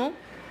sentons nous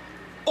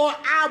Or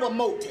our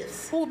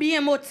motives. ou bien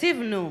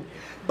motive nous.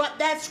 But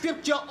that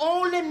scripture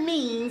only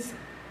means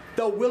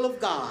the will of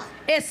God.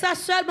 Et ça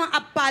seulement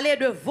a parlé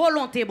de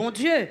volonté bon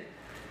Dieu.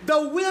 The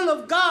will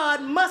of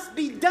God must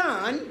be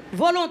done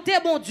Volonté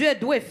bon Dieu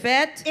doit être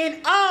faite in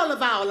all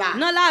of our lives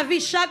dans la vie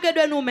chaque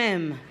de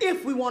nous-mêmes.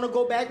 if we want to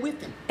go back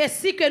with him. Et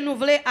si que nous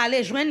voulons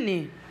aller joindre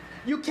nous.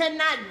 You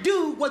cannot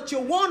do what you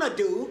want to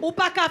do Ou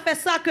pas qu'à faire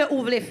ça que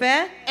vous voulez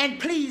faire and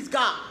please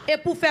God. et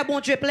pour faire bon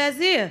Dieu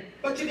plaisir.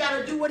 But you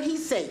got to do what he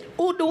said.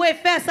 Ou doit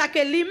faire ça que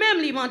lui-même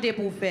lui demande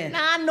pour faire. Now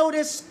I know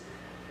this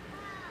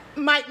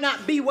might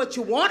not be what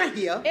you want to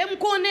hear, Et me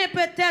connais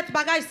peut-être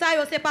bagage ça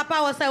yo c'est pas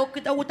parole ça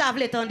ou t'a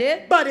voulu entendre,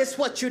 but it's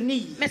what you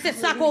need. mais c'est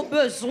ça qu'on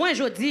besoin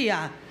jodi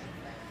a.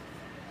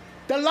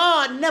 The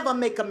Lord never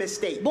make a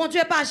mistake. Bon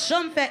Dieu pas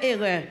jamais fait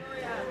erreur.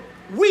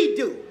 We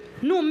do.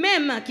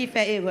 Nous-mêmes qui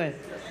fait erreur.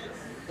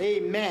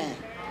 Amen.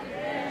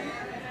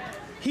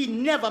 He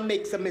never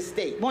makes a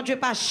mistake. Bon Dieu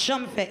pas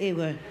jamais fait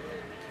erreur.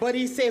 But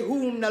he said,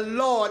 whom the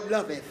Lord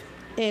loveth.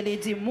 Et il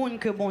dit moun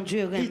que bon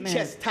Dieu He remet.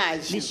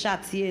 chastise Li you.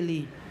 châtier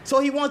li. So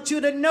he wants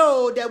you to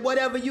know that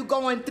whatever you're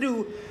going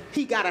through,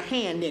 he got a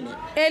hand in it.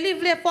 Et il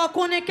veut faire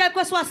connaître quel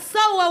que soit ça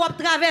ou a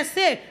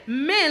traversé,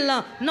 mais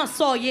là non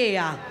soyez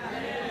a.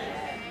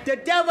 The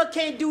devil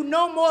can't do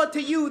no more to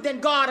you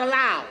than God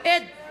allowed.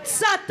 Et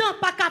Satan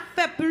pas qu'à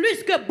faire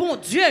plus que bon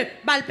Dieu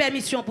ba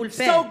permission pour le So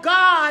faire.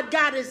 God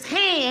got his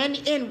hand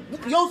in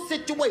your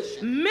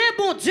situation. Mais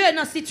bon Dieu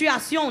dans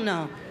situation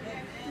nan.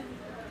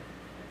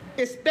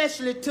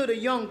 especially to the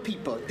young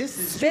people. This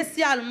is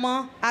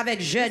Spécialement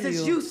avec jeunes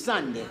yo. Youth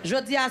Sunday. Je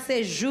dis à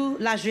ces jours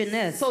la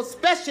jeunesse. So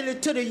especially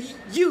to the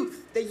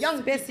youth, the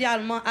young people.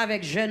 Spécialement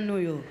avec jeunes nou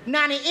yo.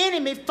 Now the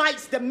enemy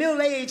fights the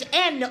middle-aged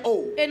and the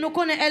old. Et nous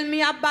connaissons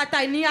ennemi a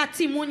bataille ni à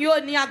ti moun yo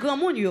ni à grand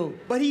moun yo.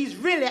 But he's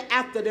really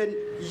after the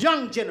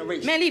young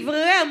generation. Mais il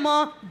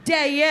vraiment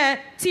derrière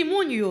ti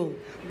moun yo.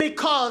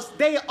 Because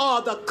they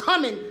are the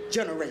coming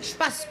generation.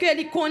 Parce que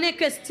il connaît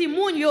que ti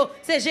moun yo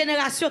c'est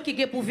génération qui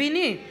est pour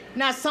venir.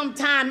 Now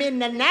sometime in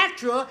the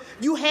natural,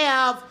 you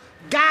have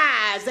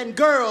guys and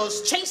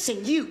girls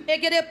chasing you. Et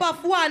que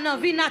parfois dans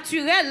vie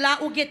naturelle là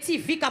ou get ti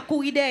fi k'ap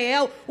courir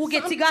derrière ou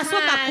get ti garçon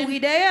k'ap courir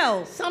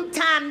derrière.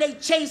 Sometimes they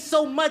chase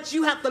so much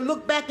you have to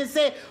look back and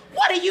say,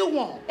 what do you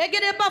want? Et que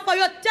parfois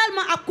yo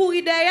tellement à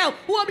courir derrière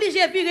ou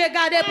obligé vi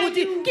regarder pour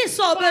dire qui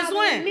sont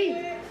besoin.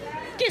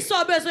 Qui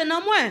sont besoin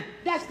dans moi.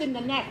 That's in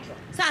the natural.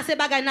 Ça c'est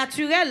bagay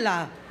naturel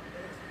là.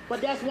 But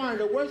that's one of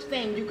the worst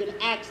things you can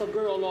ask a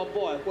girl or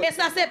boy. Et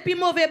ça c'est plus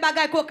mauvais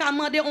bagay qu'on ka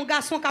demander un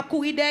garçon qui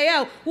courir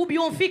derrière ou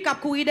bien une fille qui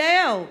courir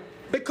derrière.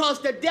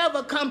 Because the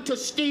devil come to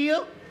steal,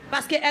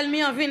 parce que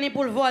ennemi en vient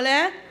pour le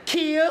voler,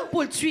 kill,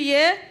 pour le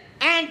tuer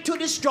and to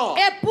destroy.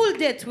 Et pour le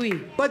détruire.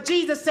 But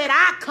Jesus said,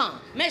 I come.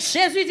 Mais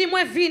Jésus dit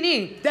moi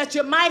vini. That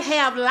you might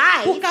have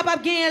life. Pour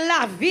capable gagner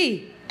la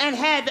vie. And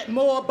have it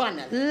more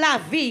abundant. La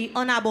vie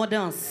en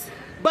abondance.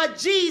 But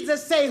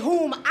Jesus say,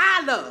 whom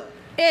I love.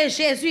 Et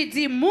Jésus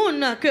dit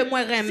moun que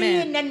moi See,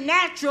 remets. in the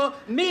natural,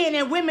 men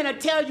and women will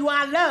tell you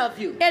I love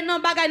you. Et non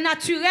bagay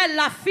naturel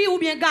la fille ou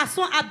bien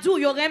garçon abdou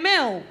yo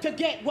remè. To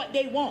get what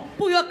they want.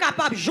 Pour yo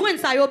capable joindre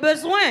ça yo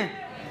besoin.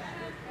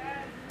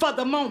 For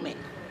the moment.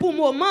 Pour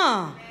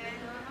moment.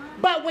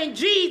 But when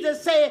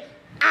Jesus said,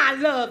 I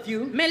love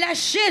you. Mais là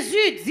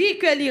Jésus dit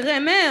que il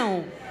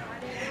remet.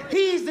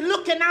 He's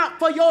looking out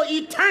for your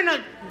eternal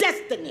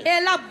destiny.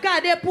 Et l'a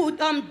gardé pour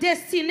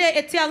destinée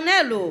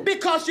éternelle.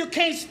 Because you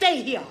can't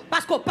stay here.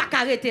 Parce qu'on pas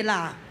arrêter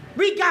là.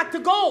 We got to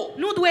go.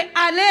 Nous devons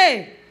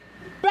aller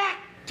back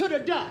to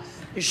the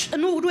dust.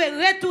 Nous devons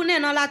retourner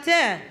dans la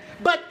terre.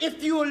 But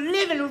if you're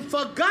living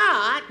for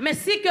God, mais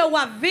si que vous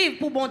vivez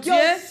pour bon Dieu,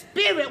 your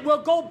spirit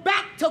will go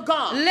back to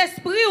God.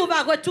 L'esprit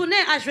va retourner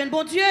à joindre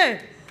bon Dieu.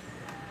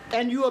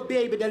 And you will be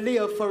able to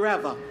live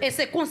forever. Et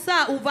c'est comme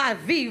ça où va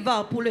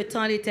vivre pour le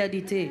temps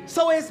l'éternité.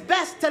 So it's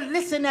best to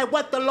listen at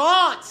what the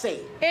Lord say.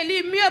 Et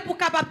il mieux pour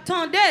capable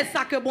tendre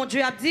ça que bon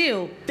Dieu a dit.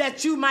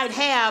 That you might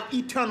have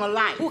eternal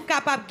life. Pour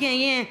capable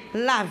gagner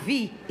la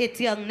vie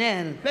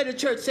éternelle. Let the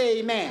church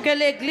say amen. Que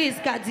l'église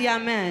a dit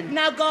amen.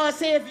 Now God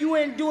said if you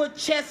endure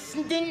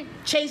chastening,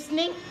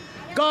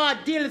 God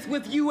deals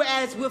with you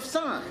as with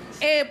sons.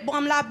 Et bon,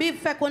 la Bible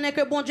fait connaître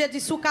que bon Dieu dit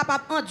sous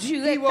capable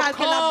endurer calque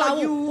la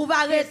ou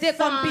va rester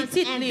comme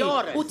petite li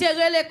ou te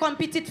relé comme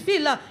petite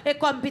fille et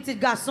comme petit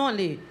garçon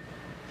li.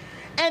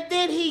 And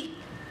then he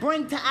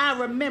bring to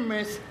our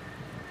remembrance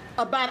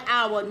about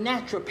our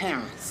natural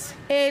parents.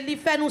 Et il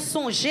fait nous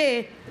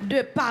songer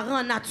de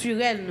parents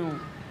naturels nous.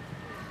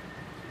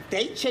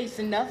 They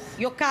chasing us.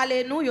 Yo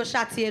calé nous, yo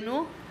châtié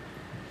nous.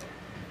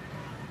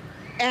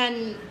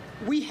 And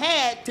we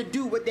had to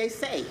do what they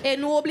say. Et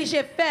nous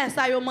obligés faire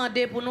ça yo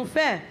mandé pour nous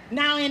faire.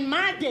 Now in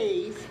my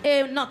days,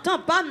 et dans temps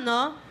pas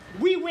non,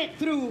 we went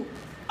through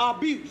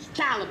abuse,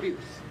 child abuse.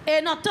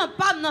 Et dans temps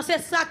pas non,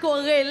 c'est ça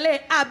qu'on relè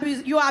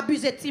abuse, yo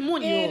abusé ti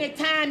moun yo.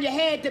 Anytime you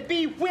had to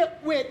be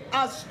whipped with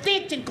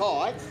extension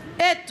cords.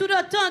 Et tout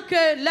le temps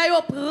que là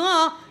yo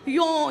prend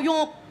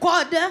yon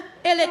corde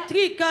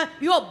électrique,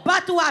 yo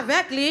battu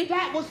avec lui.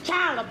 That was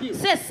child abuse.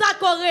 C'est ça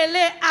qu'on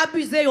relè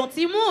abusé yon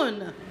ti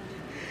moun.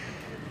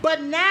 But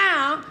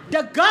now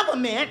the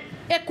government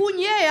et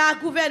kounye a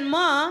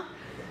gouvernement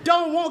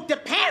don't want the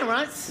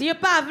parents y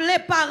pas les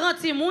parents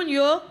ti moun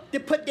yo to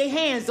put their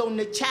hands on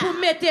the child pour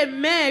mettre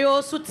main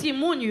yo sous ti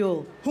moun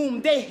yo whom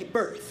they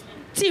birth.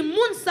 Ti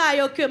moun sa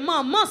yo que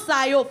maman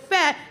sa yo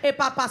fait et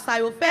papa sa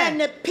yo fait.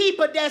 And the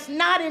people that's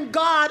not in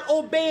God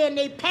obeying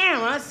their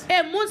parents.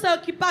 Et moun sa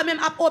yo qui pas même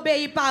ap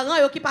obéir parents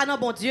yo qui pas dans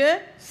bon Dieu.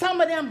 Some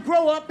of them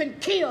grow up and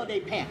kill their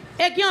parents.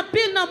 Et gen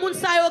pile nan moun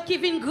sa yo qui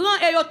vinn grand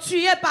et yo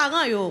tuer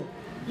parents yo.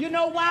 You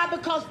know why?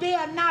 Because they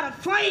are not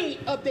afraid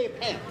of their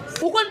parents.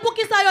 Ou kon pou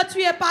ki sa yo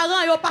tuer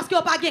parents yo parce que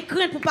yo pas gen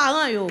crainte pour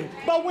parents yo.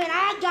 But when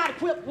I got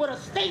equipped with a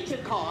station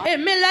card. Et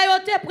mais là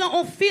yo te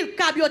prend un fil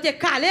câble yo te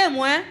calé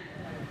moi.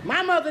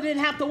 My mother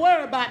didn't have to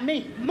worry about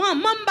me.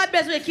 Maman pas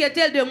besoin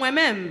inquiéter de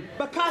moi-même.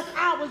 Because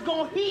I was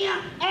going to hear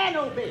and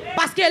obey.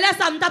 Parce que là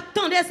ça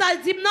m'attendait ça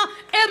dit non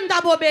et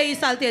m't'a obéi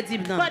ça te dit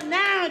non. But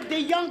now the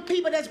young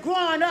people that's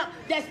growing up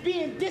that's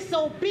being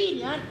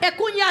disobedient. Et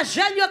kounya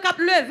jeune yo k'ap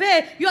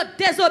levé, yo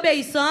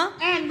désobéissant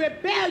and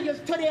rebellious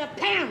to their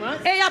parents.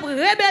 Et y a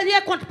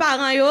rébellion contre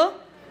parents yo.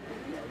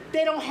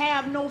 They don't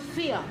have no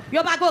fear.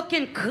 Yo pas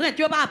aucune crainte,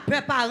 yo pas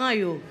peur parents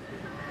yo.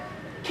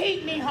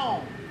 Keep me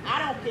home.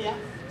 I don't care.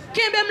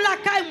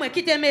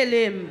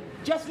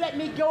 Just let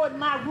me go in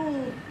my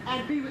room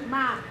and be with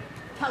my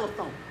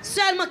telephone.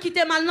 Seulement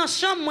quitter mal dans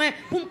chambre moi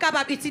pour me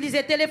capable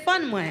utiliser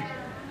téléphone moi.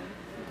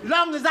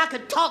 Long as I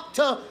can talk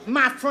to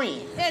my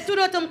friends. Et tout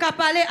le temps me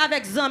parler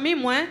avec amis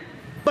moi.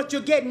 but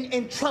you're getting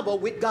in trouble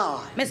with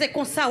God. Mais c'est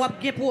comme ça, ou a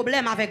un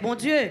problème avec bon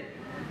Dieu.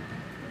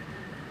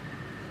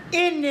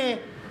 In the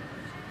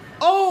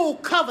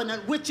Old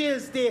Covenant, which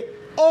is the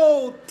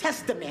Old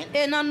Testament,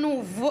 Et dans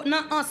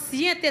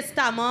l'Ancien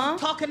Testament,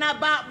 talking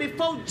about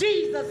before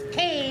Jesus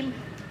came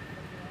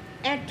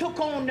and took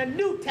on the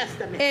New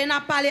Testament. et on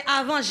a parlé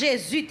avant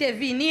Jésus t'est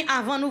venu,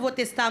 avant Nouveau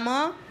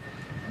Testament,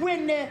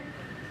 When the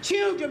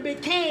children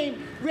became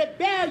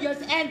rebellious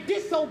and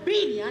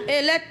disobedient,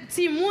 et les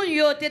petits moun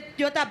yo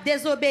tap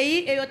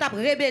désobéi et yo tap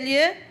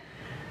rébellieux,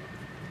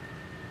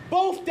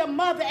 both the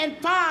mother and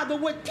father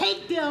would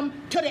take them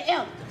to the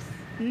elders.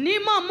 ni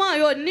maman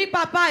yo, ni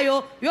papa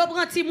yo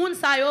prend ti moun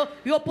sa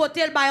yo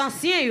potel bay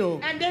ancien yo.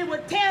 And they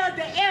would tell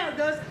the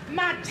elders,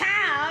 my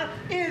child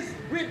is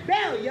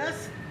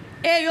rebellious.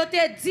 Et yo te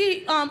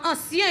dit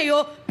ancien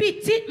yo,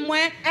 petit moi,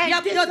 And y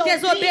a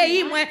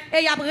désobéi moi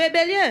et y a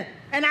rébellieux.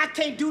 And I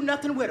can't do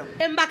nothing with them.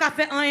 Et m'pa ka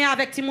faire rien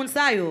avec ti moun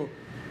sa yo.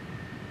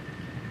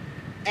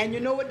 And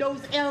you know what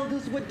those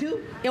elders would do?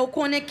 Et vous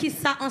connaissez qui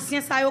ça ancien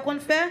ça yo kon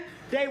fait?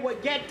 They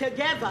would get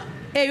together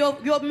Et yo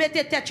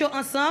mette tête yo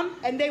ensemble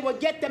and they would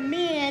get the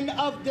men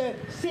of the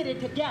city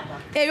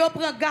together. et yo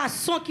prend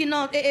garçon qui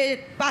nan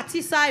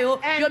parti ça yo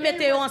And they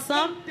mette yo would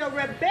ensemble take the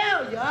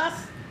rebellious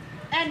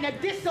and the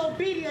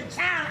disobedient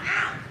child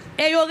out.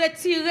 et yo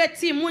retire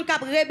ti moun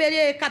k'ap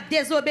rébellé k'ap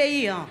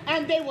désobéi.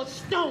 And they would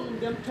stone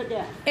them to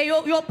death. Et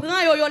yo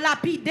prend yo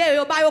lapide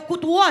yo ba yo coup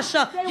de roche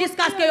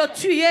jusqu'à ce que yo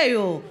tué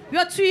yo. Yo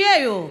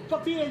tué yo For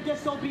being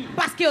disobedient.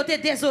 parce que yo te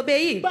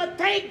désobéi. But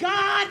thank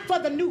God for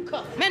the new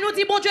covenant. Mais nous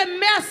dit bon Dieu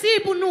merci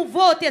pour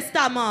Nouveau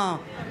Testament.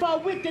 For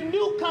with the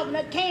new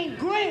covenant came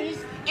grace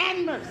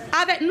and mercy.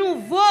 Avec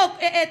Nouveau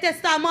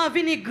Testament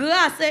vini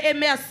grâce et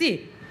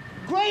merci.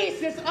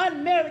 Grace is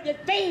unmerited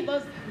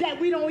favors that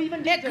we don't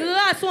even Les deserve.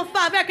 grâces sont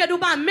faveurs que nous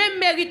pas même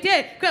mérité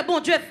que bon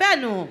Dieu fait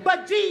nous.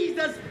 But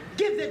Jesus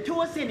gives it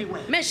to us anyway.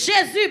 Mais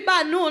Jésus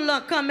bat nous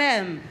là quand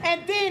même.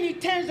 And then he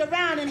turns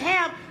around and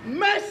have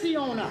mercy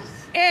on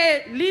us.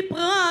 Et il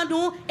prend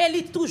nous et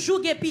il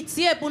toujours get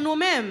pitié pour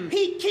nous-mêmes.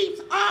 He keeps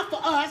off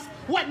of us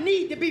what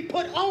needs to be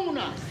put on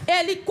us.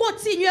 Et il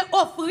continue à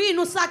offrir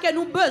nous ça que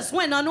nous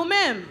besoin dans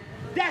nous-mêmes.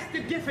 That's the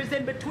difference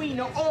in between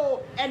the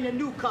old and the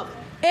new covenant.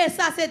 Et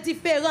ça c'est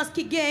différence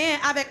qui gagne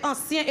avec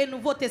Ancien et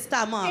Nouveau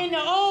Testament. In the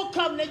old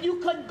covenant, you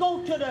couldn't go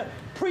to the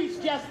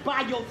priest just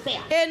by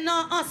yourself. Et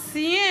dans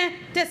Ancien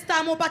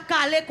Testament pas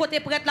calé côté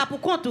prêtre là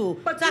pour compte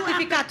But you have to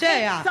take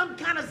sacrificateur. some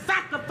kind of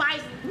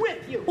sacrifice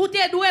with you. Ou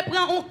te doit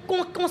prendre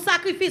un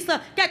sacrifice,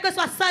 quel que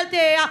soit saleté,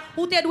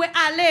 ou te doit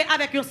aller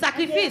avec un And then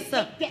sacrifice.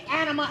 take the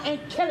animal and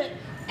kill it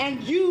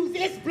and use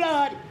its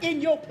blood in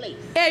your place.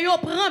 Et yo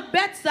prend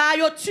bête ça,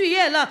 yo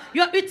tué là,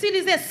 yo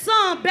utilisé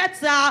 100 bêtes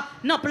ça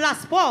dans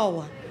place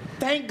pour.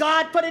 Thank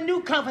God for the new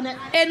covenant.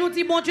 Et nous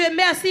dit bon Dieu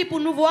merci pour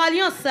nouveau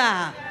alliance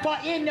ça. For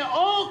in the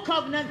old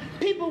covenant,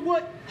 people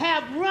would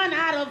have run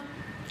out of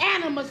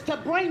animals to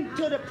bring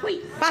to the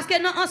priest. Parce que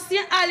dans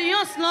ancienne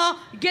alliance là,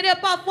 gade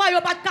parfois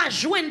yo pas ka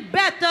joindre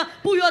bête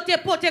pour yo te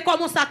porter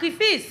comme un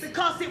sacrifice.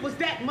 Because it was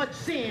that much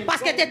sin. Parce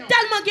que going t'es on.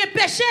 tellement gen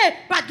péché,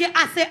 pas gen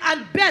assez en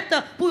bête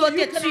pour yo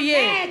You te can tuer.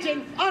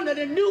 imagine under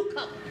the new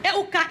covenant. Et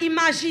ou ka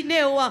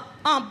imaginer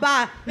en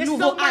bas There's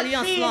nouveau so much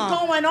alliance sin là.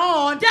 going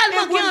on.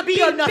 Tellement It qu'il y a un wouldn't be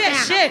pile enough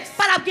péché, animals.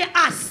 pas la bien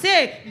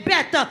assez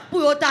bête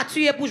pour yo ta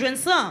tuer pour joindre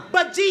sang.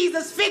 But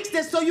Jesus fixed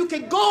it so you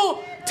can go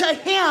to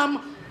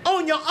him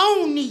on your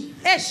own knees.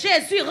 Et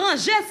Jésus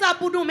rangeait ça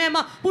pour nous-mêmes,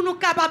 pour nous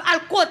capables à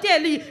côté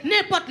lui,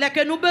 n'importe ce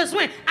que nous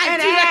besoin, à And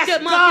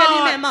directement ask que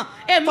God lui-même.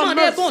 Et for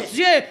demander bon mercy.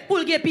 Dieu pour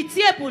qu'il ait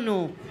pitié pour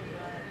nous.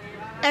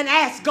 And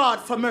ask God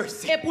for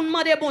mercy. Et pour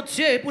demander bon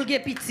Dieu pour qu'il ait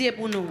pitié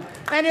pour nous.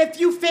 And if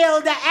you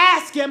fail to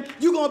ask him,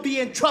 you're going to be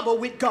in trouble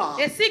with God.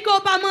 Et si qu'on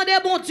pas demander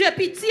bon Dieu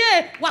pitié,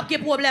 ou a des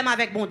problèmes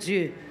avec bon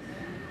Dieu.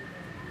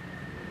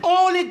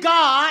 Only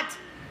God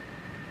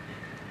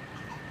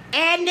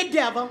and the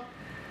devil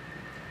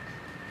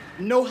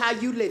know how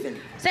you living.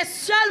 C'est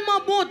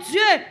seulement bon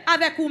Dieu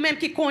avec vous-même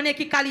qui connaît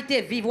qui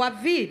qualité vivre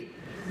ou vivre.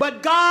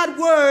 But God's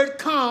word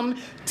come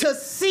to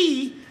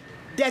see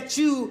that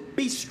you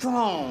be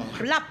strong.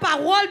 La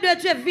parole de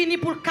Dieu vient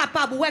pour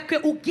capable ouais que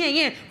ou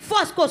gagner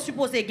force qu'on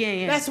suppose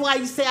gagner. That's why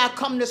you say I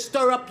come to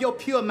stir up your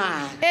pure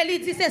mind. Et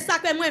il dit c'est ça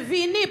que moi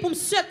vini pour me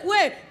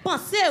secouer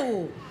penser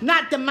ou.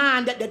 Not the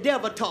mind that the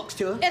devil talks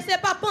to, Et c'est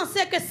pas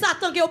penser que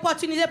Satan a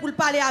opportunité pour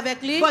parler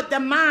avec lui, but the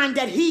mind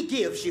that he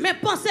gives you. mais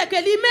penser que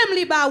lui-même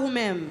li ba ou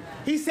même.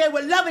 He said,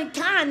 with loving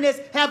kindness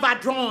have I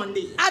drawn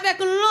thee. Avec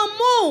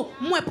l'amour,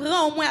 moi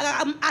prend moi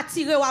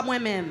attiré à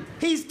moi-même.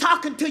 He's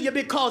talking to you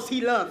because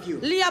he loves you.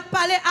 Li a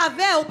parlé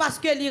avec ou parce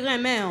que li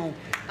remet ou.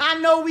 I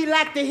know we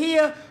like to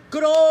hear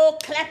good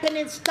old clapping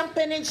and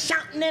stumping and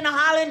shouting and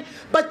hollering,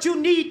 but you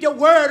need the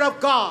word of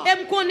God. Et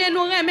me connaît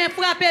nous remet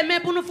frapper main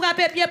pour nous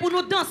frapper pied pour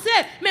nous danser,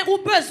 mais ou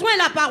besoin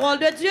la parole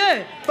de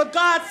Dieu. But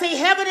God say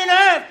heaven and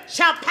earth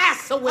shall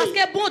pass away, Parce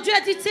que bon Dieu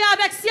dit c'est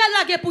avec ciel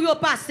là que pour yo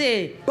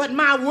passer. but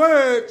my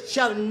word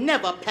shall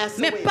never pass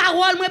Mais away.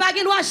 parole moi pas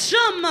doit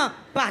jamais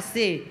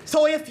passer.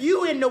 So if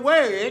you in the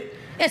word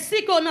Et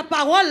si qu'on a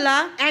parole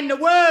là, and the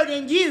word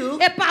in you,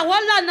 et parole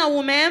là dans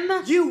vous-même,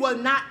 you will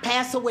not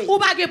pass away. ou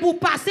pas pour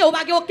passer, ou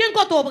pas aucun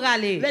côté pour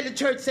aller. Let the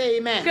church say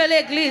amen. Que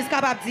l'église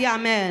capable de dire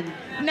amen.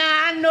 Now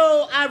I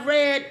know I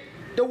read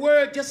the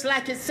word just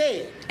like it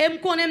said. Et me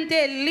connais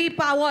te li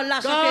parole là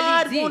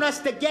God dit. wants us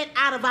to get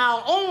out of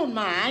our own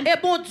mind Et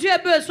bon Dieu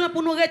besoin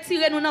pour nous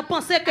retirer nous dans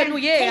penser que nous and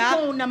y est.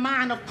 take on the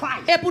mind of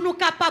Christ. Et pour nous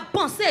capable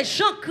penser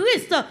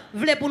Jean-Christ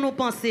voulait pour nous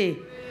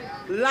penser.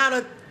 A lot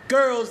of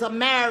girls are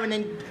marrying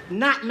and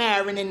not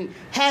marrying and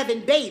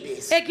having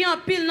babies. Et qui en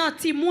pile nan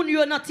ti moun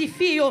yo nan ti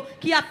fi yo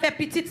qui a fait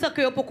petite sans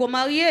que yo pour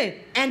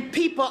marier. And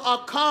people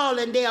are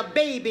calling their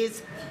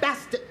babies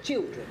bastard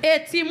children.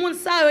 Et ti moun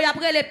sa yo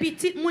après les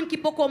petites moun qui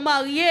pour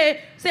marier,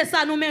 c'est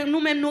ça nous même nous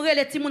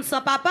les ti moun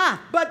sans papa.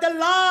 But the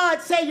Lord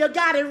say you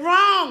got it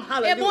wrong.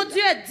 Et bon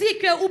Hallelujah. Dieu dit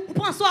que ou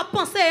pense à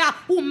penser à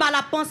ou mal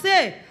à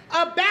penser.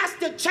 A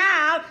bastard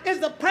child is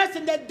the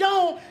person that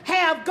don't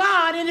have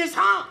God in his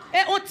heart.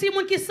 Et on ti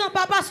moun qui sans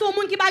papa son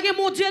moun qui pa gen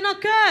mon Dieu dans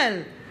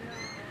cœur.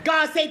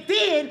 God said,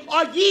 then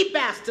are ye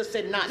bastards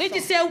and not Il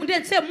dit sons.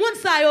 c'est moun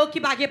sa yo qui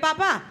pa gen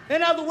papa.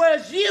 In other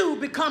words, you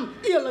become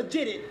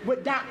illegitimate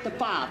without the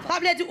father. Ça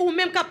veut dire ou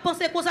même ka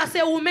penser comme ça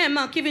c'est ou même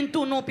qui vient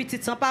tout non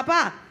petit sans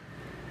papa.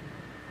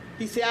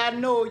 He said, I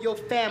know your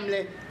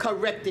family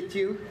corrected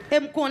you,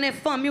 Et me connaît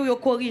famille yo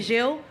corrigé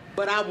yo.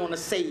 but I want to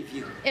save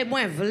you. Et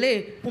moi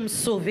vle pour me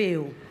sauver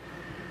yo.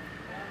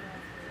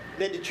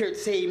 Let the church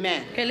say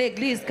amen. Que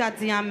l'église ka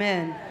dit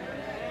amen.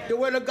 The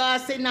word of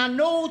God said, now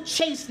no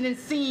chastening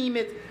seem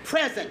is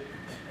present.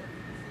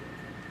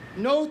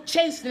 No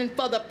chastening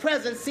for the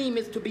present seem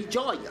is to be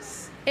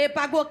joyous, Et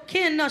pas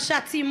aucun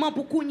châtiment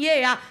pour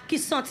kounye a qui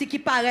senti qui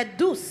paraît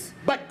douce.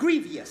 but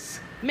grievous.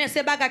 Mais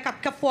c'est bagay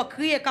ka faut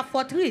crier, ka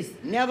faut triste.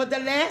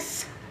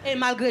 Nevertheless, Et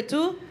malgré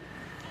tout,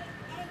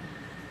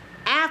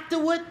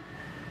 afterward,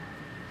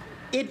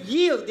 it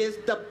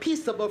yieldeth the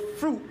peaceable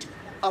fruit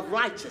of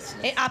righteousness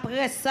et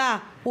après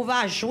ça, on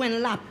va joindre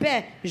la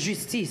paix,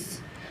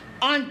 justice.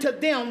 unto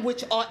them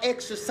which are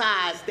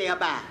exercised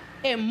thereby.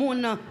 Et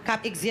moun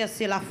k'ap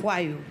exercer la foi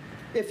yo.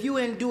 If you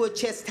endure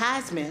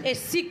chastisement, Et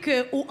si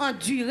que ou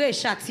endure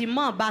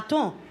châtiment,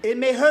 bâton, it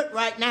may hurt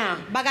right now,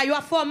 bagay yo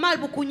a fort mal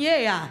pour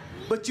kounye ya.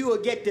 but you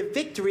will get the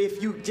victory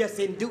if you just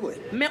endure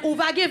it. Mais ou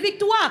va gen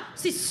victoire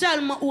si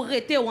seulement ou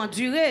rete ou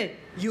endure,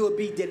 You will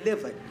be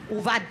delivered. ou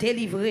va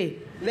délivrer.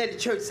 Let the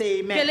church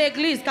say Que amen.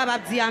 l'église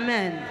capable dire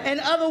amen. In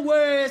other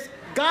words,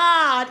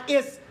 God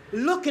is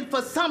looking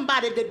for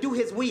somebody to do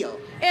his will.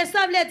 Et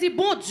ça veut dire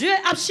bon Dieu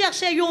a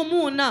cherché yon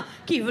moun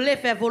qui voulait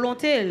faire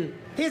volonté.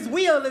 His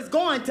will is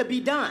going to be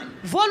done.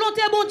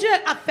 Volonté bon Dieu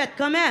a fait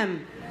quand même.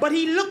 But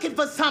he's looking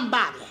for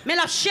somebody Mais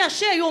la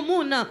cherché yon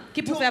moun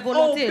qui to pour faire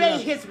volonté. obey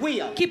his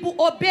will. Qui pour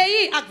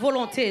obéir à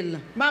volonté.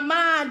 My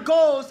mind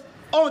goes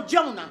on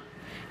Jonah.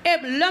 Et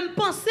l'homme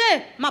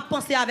pensait, m'a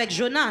pensé avec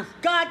Jonas.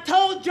 God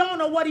told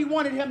Jonah what he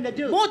wanted him to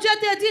do. Mon Dieu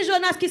te dit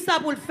Jonas qui ça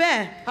pour le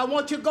faire. I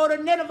want you to go to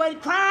Nineveh and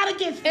cry out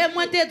against Et him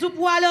moi te dit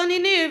pour aller en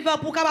Ninive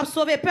pour capable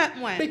sauver peuple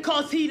moi.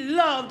 because he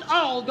loved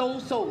all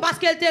those souls. Parce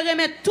qu'elle te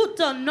remet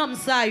tout un homme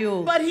ça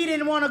yo. But he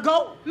didn't want to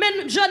go Mais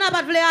Jonas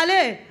pas voulait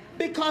aller.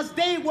 because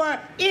they were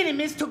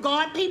enemies to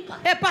God's people.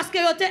 Et parce que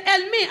yo te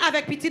ennemi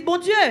avec petit bon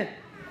Dieu.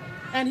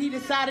 And he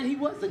decided he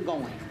wasn't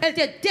going. Elle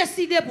te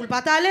décidé pour pas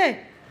aller.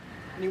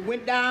 And he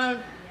went down,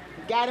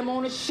 got him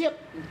on a ship.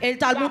 Elle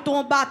t'a monté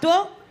un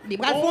bateau, il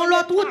va faire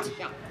l'autre route.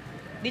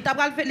 Il t'a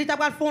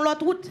faire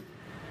l'autre route.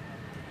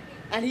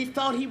 And he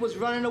thought he was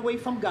running away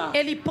from God.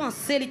 Et il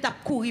pensait il t'a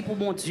couru pour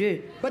mon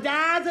Dieu. But the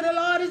eyes of the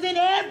Lord is in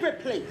every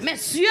place, Mais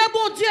Dieu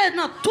bon Dieu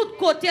dans tout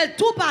côté,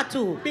 tout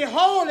partout.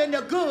 beholding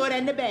the good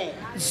and the bad.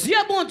 Dieu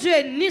bon Dieu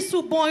ni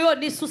sous bon yo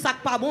ni sous ça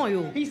pas bon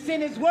yo. He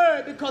sent his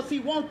word because he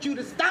wants you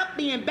to stop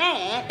being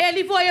bad Et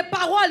il voyait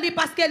parole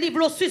parce qu'il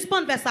veut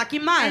suspendre faire ça qui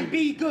mal and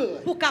be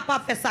good. pour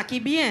capable faire ça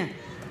qui bien.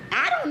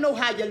 I don't know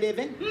how you're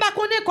living, M'pa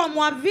connaît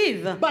comment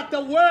vivre. but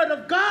the word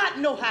of God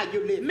know how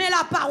you live. Mais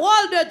la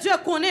parole de Dieu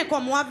connaît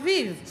comment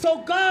vivre. So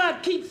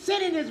God keeps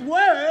sending his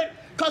word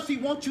because he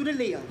wants you to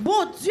live.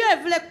 Bon Dieu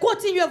voulait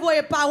continuer à voir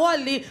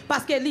parole li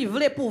parce qu'il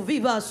voulait pour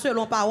vivre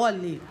selon parole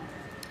li.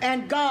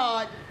 And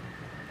God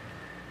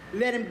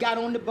let him get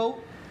on the boat,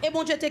 Et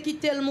bon Dieu te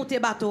quitté le monter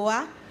bateau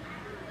a.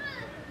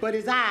 but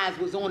his eyes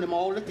was on him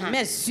all the time.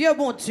 Mais Dieu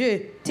bon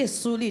Dieu te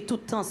sous lui tout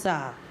le temps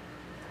ça.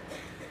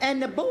 And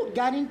the boat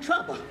got in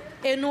trouble.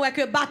 Et nous est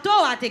que bateau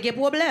a te gen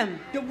problème.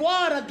 The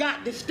water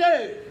got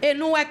disturbed. Et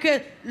nous est que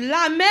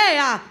la mer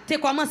a te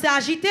commencé à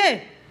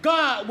agiter.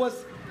 God was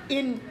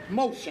in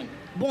motion.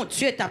 Bon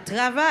Dieu t'a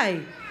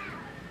travail.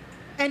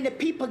 And the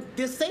people,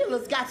 the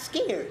sailors got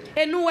scared.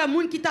 Et nous est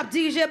moun qui t'a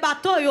dirigé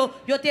bateau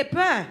yo te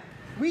peur.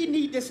 We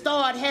need to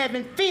start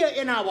having fear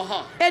in our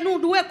heart Et nous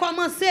devons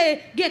commencer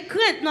gen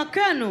crainte dans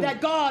cœur nous.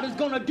 that God is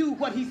going to do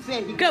what he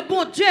said he Que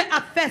bon Dieu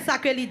a fait ça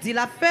que il dit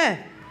l'a fait.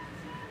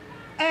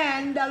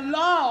 And the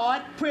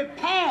Lord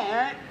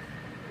prepared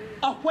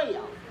a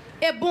whale.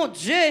 Et bon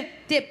Dieu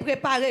te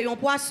préparé un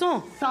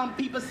poisson. Some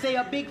people say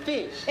a big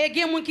fish. Et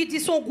gen moun qui dit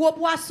son gros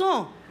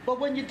poisson. But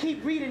when you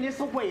keep reading, it's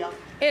a whale.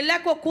 Et là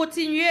qu'on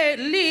continue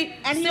lire,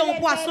 c'est un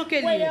poisson que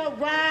lit.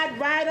 Ride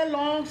right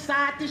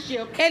alongside the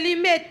ship. Et il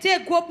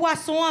mettait gros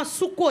poisson en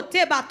sous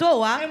côté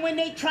bateau. And when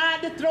they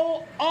tried to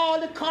throw all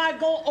the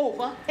cargo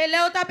over, et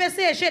là on t'a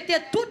pensé jeter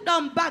tout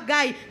dans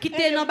bagaille qui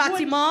était dans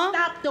bâtiment.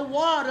 Stop the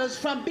waters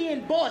from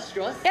being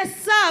boisterous. Et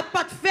ça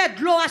pas fait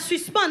de l'eau à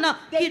suspendre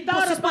qui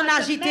pour suspendre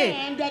agiter.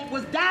 That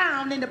was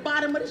down in the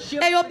bottom of the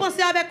ship. Et on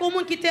pensait avec un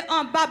monde qui était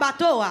en bas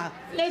bateau.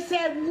 They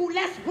said, well,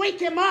 let's wake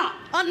him up.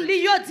 On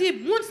lui a dit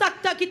moun ça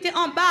qui était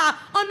en bas,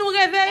 on nous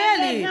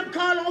réveille. And him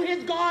call on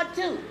his God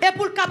too. Et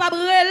pour le capable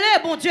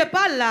relais, bon Dieu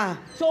parle là.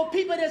 So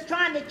people that's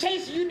trying to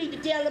chase you, you need to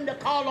tell them to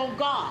call on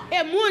God.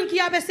 Et moun qui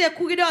a essayé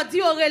courir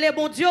dit au relais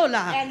bon Dieu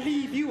là. And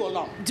leave you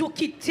alone. Du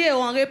quitter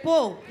en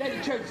repos. Let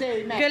the church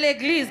say amen. Que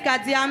l'église a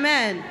dit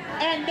amen.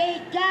 And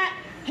they got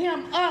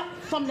him up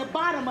from the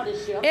bottom of the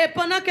ship. Et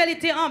pendant qu'elle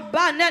était en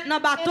bas net dans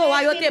bateau,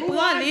 yo te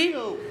prend lui.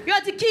 Yo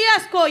dit qui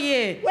est-ce qu'on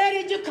est? Where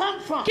did you come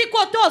from? Qui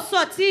côté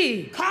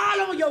sorti?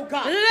 Call on your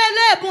God.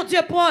 Relais bon Dieu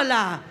Paul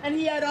là. And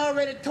he had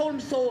already told him,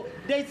 so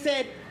they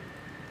said,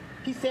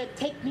 he said,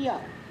 take me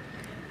up.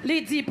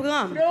 Il dit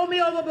prends. Throw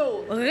me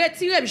overboard.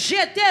 Retirez-moi,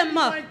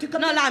 jetez-moi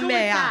dans la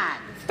mer.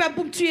 Fais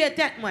pour me tuer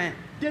tête moi.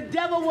 The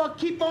devil will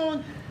keep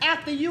on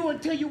after you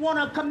until you want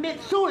to commit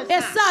suicide.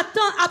 Et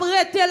Satan a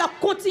arrêté la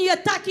continuer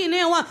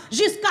taquiner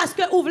jusqu'à ce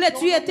que vous voulez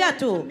tuer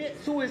tête.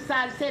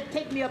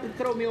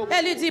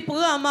 Elle lui dit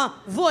prends-moi,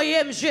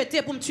 voyez me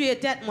jeter pour me tuer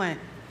tête moi.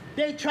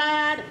 They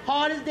tried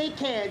hard as they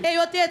can. Et ils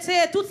ont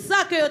essayé tout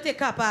ça que ils étaient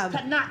capables.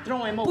 To not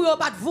throw him over. Pour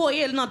pas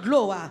voyer dans de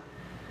l'eau.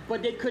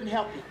 But they couldn't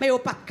help it. Mais ils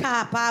pas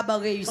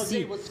capable de Because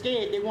they réussir. were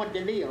scared. They wanted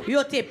to live. Ils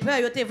étaient peur,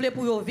 ils étaient voulu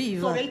pour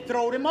vivre. So they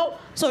throw him over.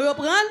 So ils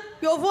prennent,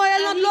 ils voient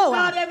dans And de he l'eau.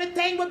 thought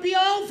everything would be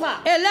over.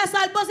 Et là ça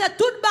il pensait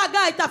toute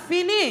bagaille t'a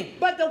fini.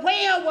 But the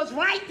whale was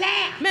right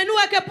there. Mais nous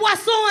que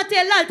poisson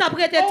était là, il t'a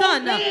prêté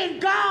ton. Obeying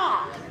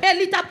God.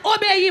 Et il t'a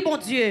obéi bon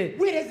Dieu.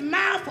 With his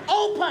mouth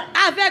open.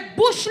 Avec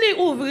bouche li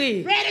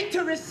ouvrie. Ready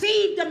to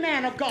receive the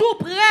man of God. Tout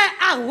prêt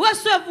à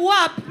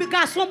recevoir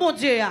garçon bon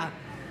Dieu.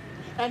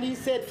 And he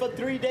said for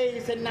 3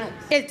 days and nights.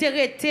 Il était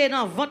resté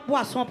dans ventre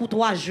poisson pour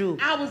 3 jours.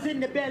 I was in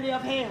the belly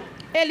of hell.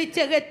 Il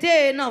était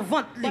resté dans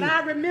ventre li. But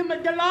I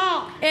remembered the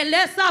Lord. Et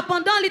là ça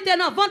pendant il était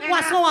dans ventre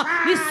poisson,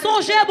 il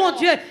songeait bon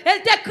Dieu. Il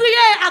était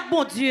crié avec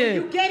bon Dieu.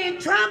 You get in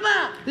trouble.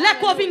 Là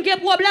qu'on vient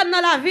des problèmes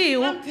dans la vie.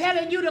 I'm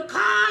telling you to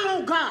call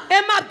on God. Et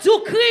m'a dit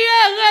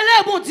crier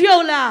relais bon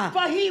Dieu là.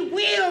 For he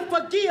will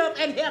forgive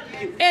and help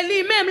you. Et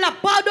lui-même l'a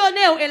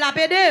pardonné et l'a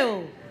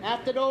aidé.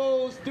 After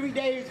those 3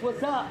 days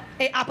was up,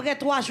 et après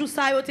 3 jours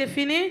ça a été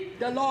fini.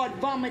 The Lord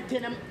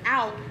vomited him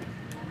out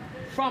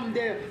from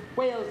the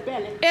whale's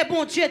belly. Et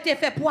bon Dieu t'a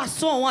fait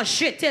poisson en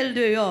jeter le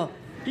dehors.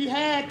 He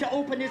had to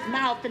open his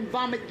mouth and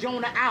vomit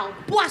Jonah out.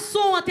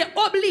 Poisson était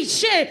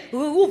obligé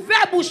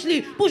rouvrir bouche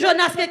li pour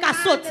Jonas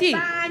qui sorti.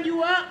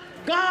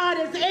 God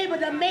is able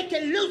to make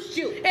it loose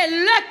you.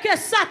 Et là que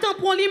Satan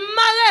prend lui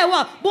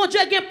marre, bon Dieu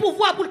a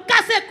pouvoir pour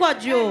casser quoi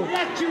Dieu.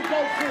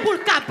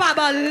 Pour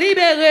capable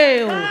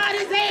libérer. God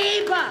is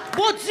able.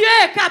 Bon Dieu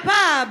est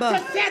capable.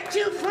 To set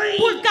you free.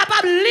 Pour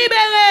capable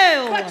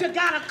libérer. But you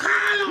gotta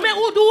call on. Mais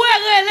où doit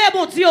relais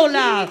bon Dieu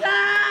là?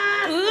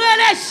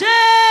 Relais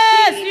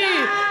Jésus.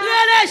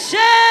 Relais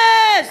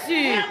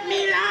Jésus. Help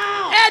me,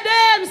 Lord.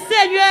 Aide-moi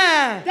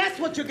Seigneur. That's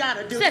what you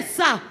gotta do. C'est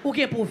ça ou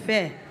qu'il pour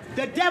faire.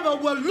 The devil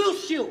will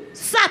loose you.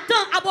 Satan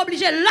a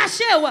obligé de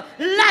lâcher ou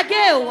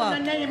laguer ou. In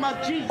the name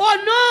of Jesus. Au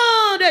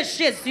nom de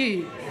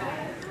Jésus.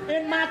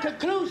 In my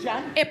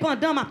conclusion, et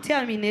pendant m'a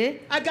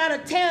terminé, I gotta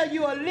tell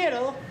you a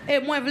little. Et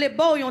moi je voulais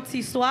bon une petite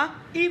histoire.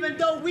 Even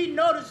though we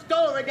know the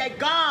story that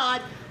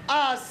God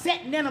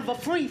set Nineveh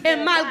free. Et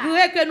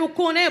malgré que nous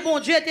connaissons bon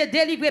Dieu était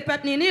délivré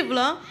peuple Ninive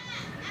là.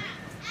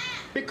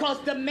 Because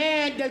the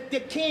man,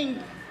 the king,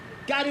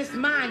 got his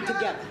mind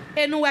together.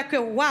 Et nous que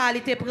roi il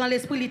était prend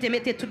l'esprit il était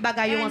mettait toute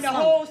bagaille ensemble. And the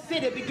whole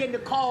city began to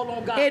call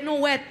on God. Et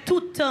nous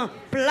tout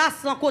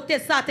place en côté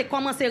ça t'es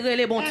commencé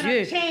relais bon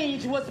Dieu. And a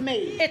change was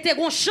made. Et t'es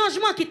un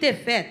changement qui t'est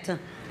fait.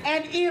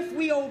 And if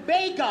we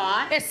obey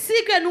God, et si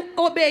que nous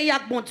obéissons à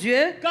bon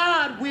Dieu,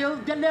 God will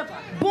deliver.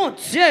 Bon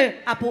Dieu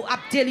a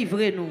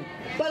délivrer nous.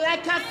 But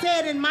like I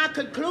said in my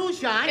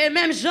conclusion, et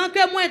même Jean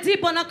que moi dit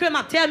pendant que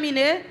m'a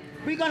terminé,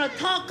 we're going to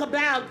talk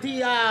about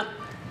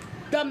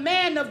the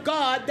man of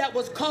God that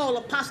was called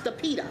Apostle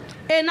Peter.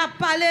 Et n'a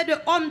parlé de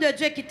homme de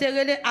Dieu qui était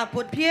relé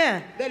apôtre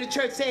Pierre. Let the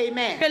church say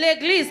amen. Que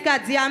l'église a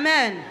dit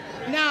amen.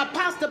 Now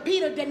Apostle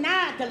Peter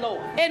denied the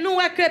Lord. Et nous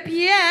que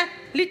Pierre,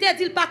 il t'a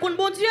dit pas contre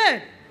bon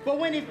Dieu. But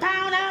when he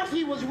found out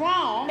he was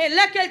wrong, et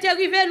là qu'elle t'est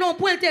arrivé non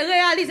point t'est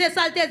réalisé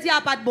ça il t'a dit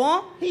pas de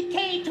bon. He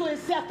came to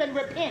himself and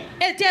repent.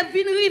 Elle t'est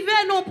venu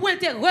arrivé non point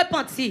t'est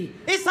repenti.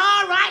 It's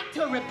all right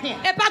to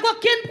repent. Et pas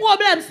aucun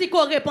problème si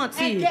qu'on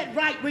repenti. And get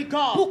right with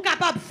God. Pour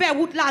capable faire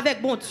route là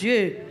avec bon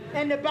Dieu.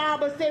 And the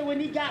Bible say when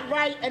he got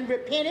right and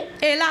repented.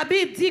 Et la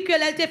Bible dit que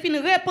elle t'est fini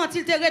repenti,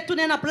 il t'est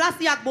retourné dans place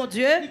avec bon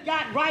Dieu. He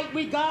got right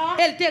with God.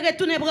 Elle t'est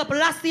retourné dans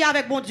place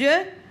avec bon Dieu.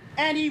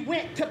 And he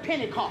went to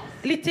Pentecost.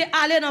 Il était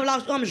allé dans la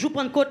jour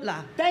Pentecôte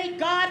là. Thank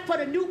God for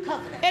the new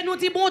covenant. Et nous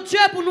dit bon Dieu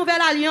pour nouvelle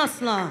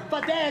alliance là.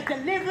 For there's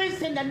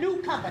deliverance in the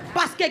new covenant.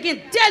 Parce qu'il y a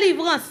une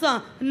délivrance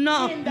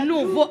dans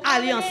nouveau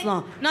alliance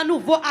là. Dans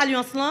nouveau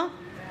alliance là.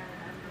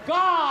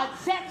 God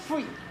set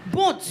free.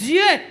 Bon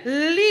Dieu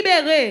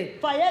libéré.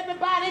 For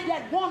everybody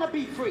that wanna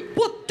be free.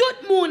 Pour tout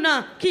le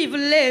monde qui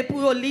voulait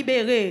pour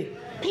libérer.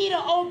 Peter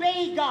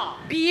obeyed God.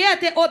 Pierre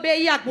était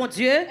obéi à bon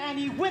Dieu. And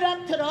he went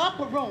up to the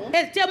upper room. Il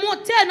était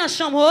monté dans la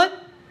chambre haute.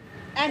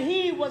 And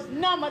he was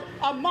numbered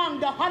among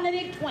the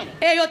 120.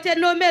 Et il était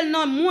nommé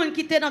dans le monde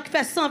qui était dans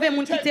fait 120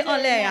 monde qui était en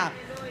l'air.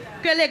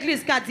 Que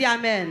l'église a dit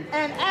amen.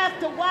 And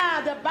after a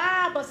while the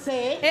Bible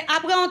said. Et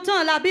après un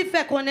temps la Bible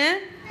fait connaître.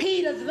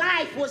 Peter's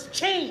life was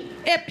changed.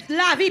 Et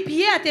la vie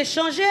Pierre a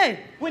changé.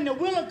 When the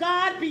will of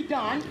God be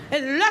done, et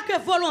là que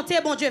volonté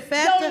bon Dieu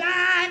fait, your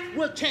life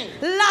will change.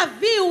 La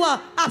vie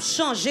a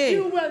changé.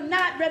 You will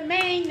not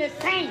remain the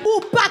same.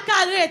 Ou pas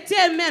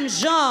arrêter même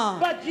genre.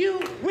 But you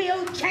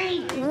will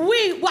change.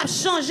 Oui, ou a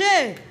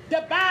changé.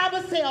 The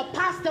Bible says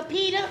Apostle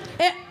Peter.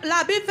 Et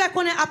la Bible fait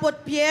qu'on est apôtre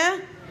Pierre.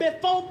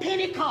 Before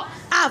Pentecost.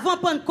 Avant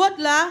Pentecôte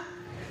là.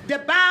 The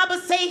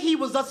Bible says he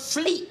was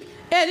asleep.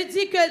 Et il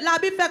dit que la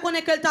Bible fait qu'on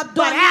est que t'a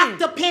dormi.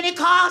 But after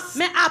Pentecost,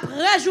 mais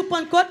après jour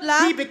Pentecôte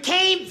là, he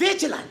became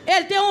vigilant.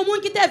 Il était un monde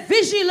qui était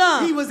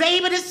vigilant. He was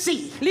able to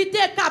see. Il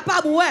était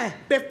capable ouais.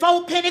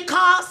 Before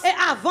Pentecost, et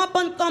avant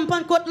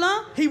Pentecôte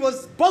là, he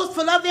was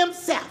boastful of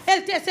himself.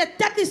 Il était cette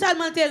tête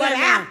seulement But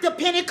after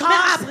Pentecost,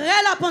 mais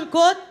après la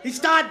Pentecôte, he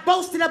started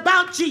boasting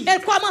about Jesus. Il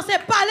commençait à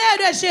parler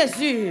de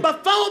Jésus.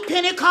 Before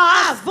Pentecost,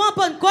 avant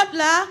Pentecôte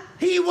là,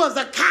 he was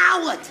a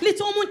coward. Il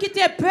était un monde qui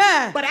était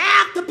peur. But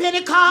after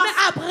Pentecost, mais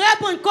après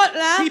Pentecôte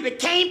là, he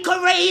became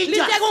courageous. Il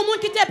était un monde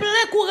qui était plein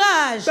de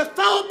courage.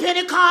 Before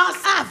Pentecost,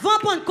 avant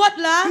Pentecôte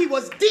là, he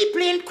was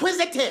deeply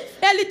inquisitive.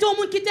 Il était un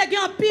monde qui était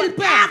en pile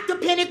peur. After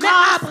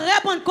Pentecost, mais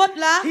après Pentecôte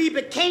là, he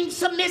became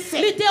submissive.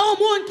 Il était un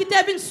monde qui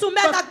était venu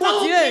soumettre à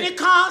bon Dieu.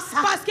 Pentecost,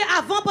 parce que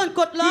avant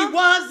Pentecôte là, he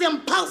was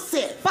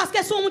impulsive. Parce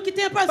que son monde qui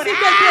était impulsif.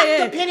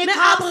 Mais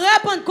après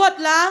Pentecôte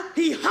là,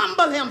 he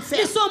humbled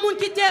himself. Il son monde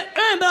qui était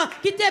humble,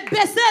 qui était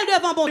baissé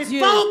devant bon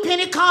Dieu. Before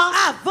Pentecost,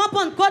 avant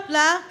Pentecôte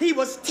là, he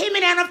was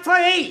timid and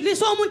afraid. Il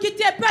son monde qui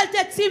était peur,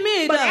 était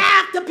timide. But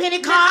after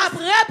Pentecost,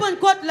 mais après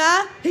Pentecôte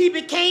là, he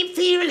became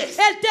fearless.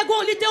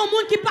 Il était un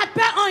monde qui pas de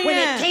peur en rien. When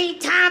it came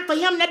time for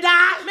him to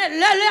die, mais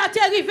l'heure est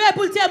arrivée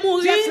pour te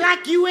mourir. Just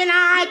like you and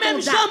I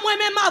même Jean moi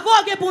même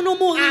avogue pour nous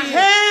mourir. I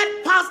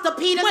heard Pastor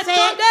Peter say,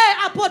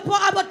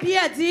 apôtre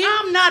Pierre dit,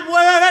 I'm not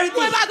worthy.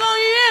 Moi pas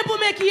rien pour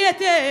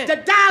m'inquiéter. To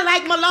die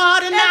like my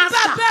Lord and Master.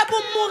 Pas peur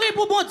pour mourir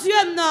pour bon Dieu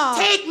non.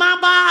 Take my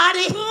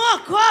body. Prends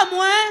corps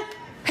moi.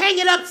 Hang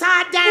it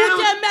upside down.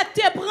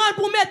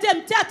 Pour mettre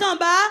tête en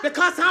bas.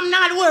 Because I'm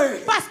not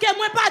worthy. Parce que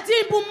moi pas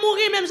dit pour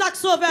mourir même Jacques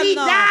Sauveur non. He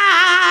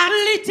died.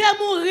 Il était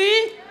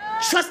mourir.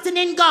 Trusting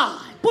in God.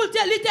 Pour te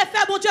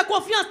faire bon Dieu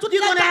confiance toute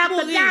You're la gonna have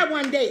to die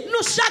one day.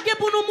 Nous chacun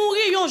pour nous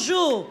mourir un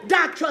jour. Die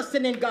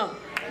trusting in God.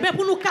 Mais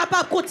pour nous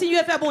capables de continuer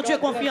à faire bon Dieu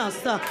confiance.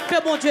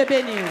 Que bon Dieu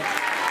bénisse.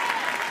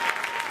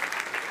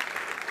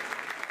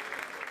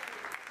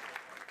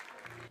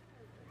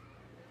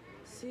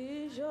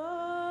 Si je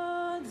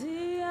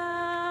dis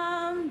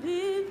un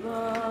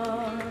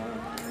vivant,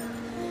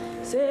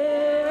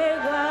 c'est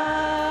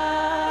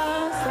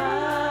grâce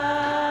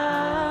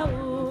à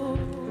vous.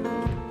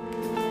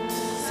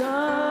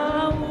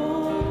 Sans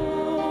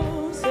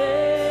vous, Seigneur,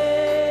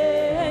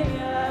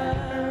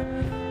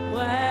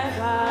 ouais,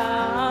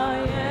 pas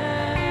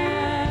rien.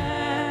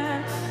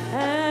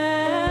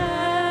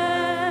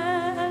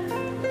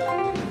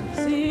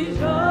 Si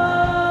je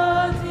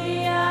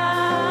dis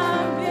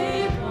un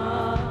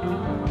vivant,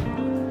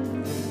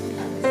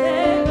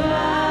 c'est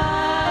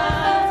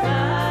grâce à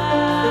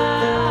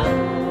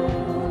vous.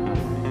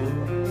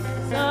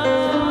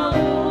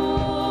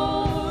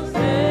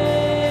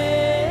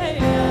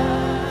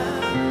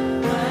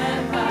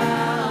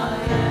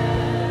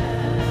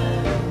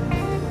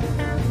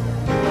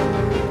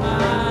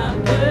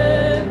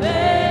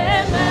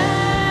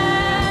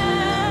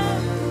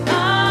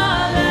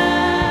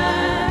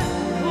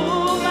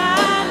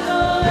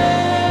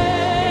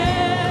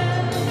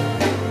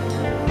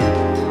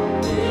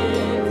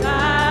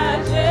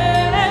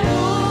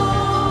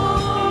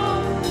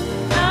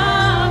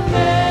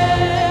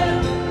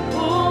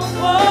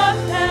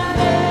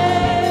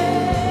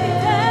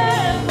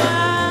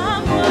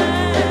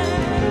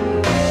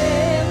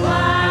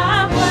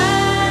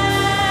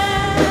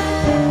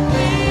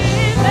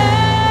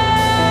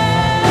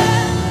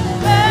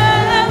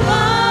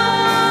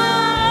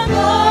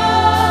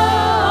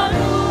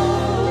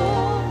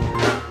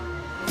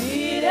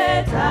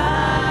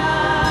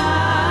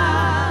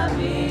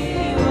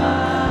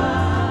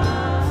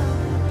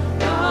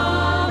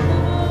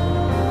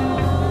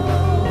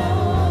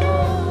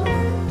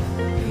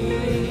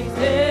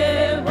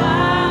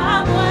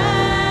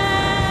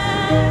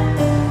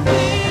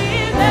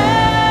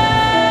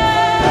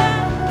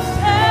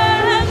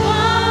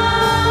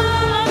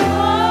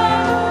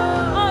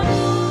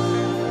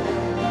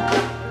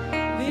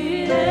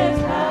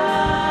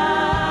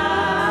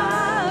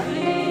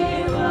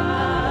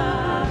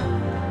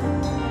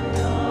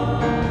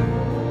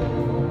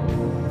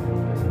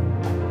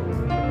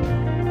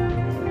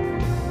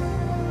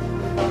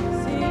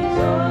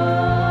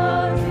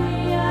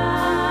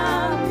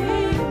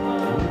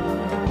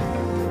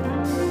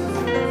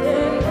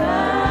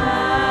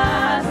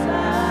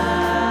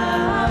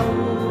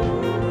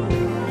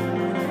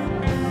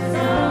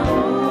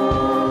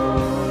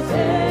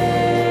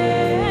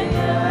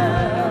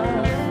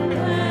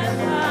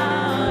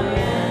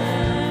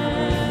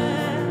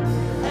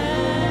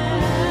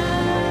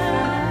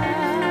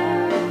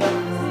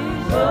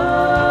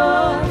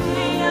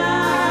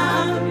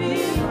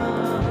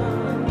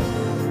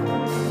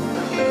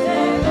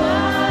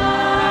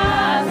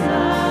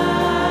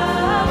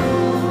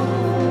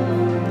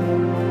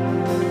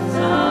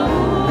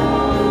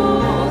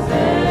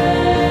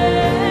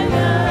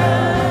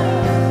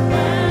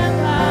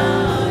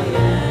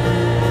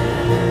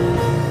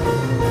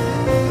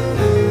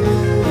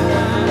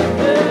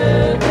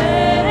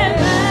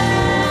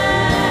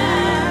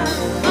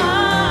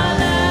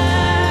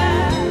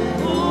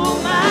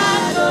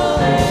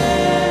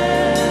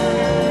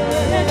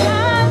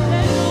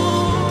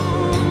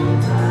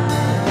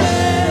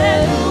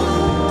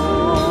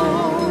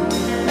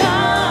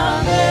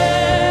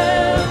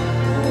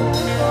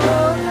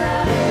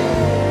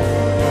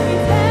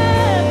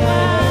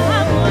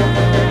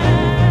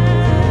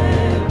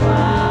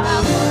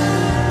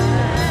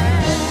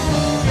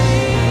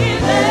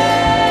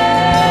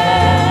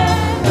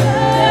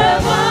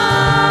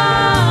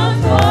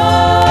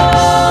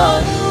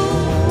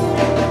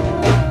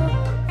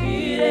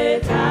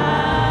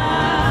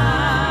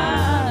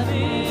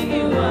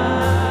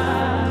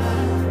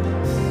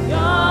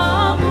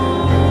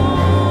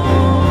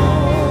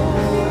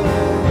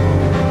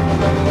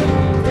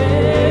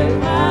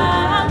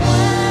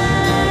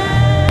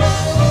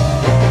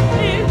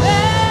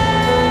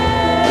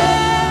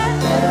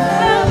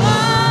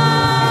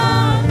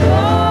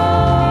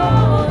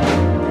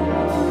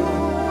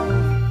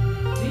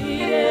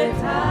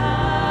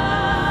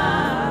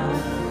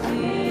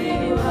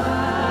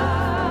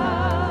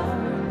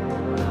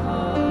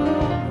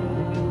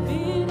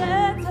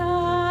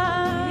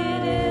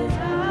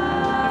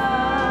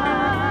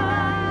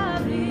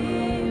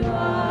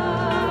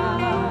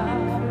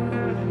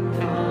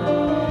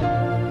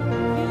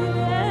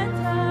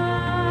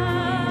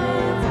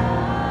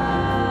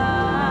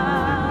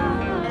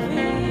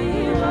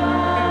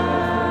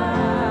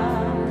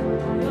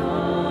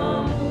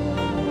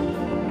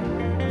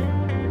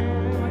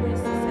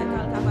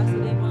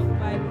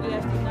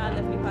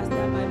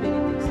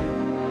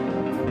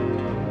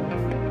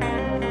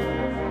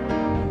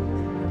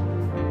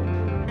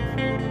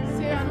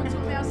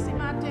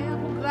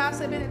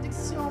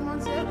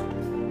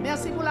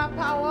 Merci pour la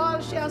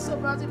parole, cher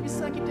Sauveur du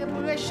puissant qui te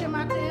prêché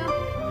matin.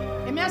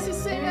 Et merci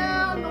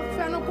Seigneur, nous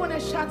faisons nous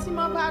connaître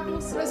châtiment par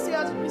douce, le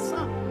Seigneur du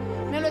puissant.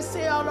 Mais le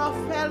Seigneur leur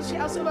fait,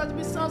 cher Sauveur du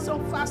puissant, son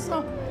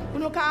façon pour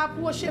nous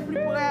approcher plus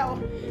près.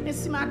 Et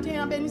ce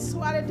matin, béni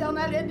soit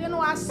l'Éternel,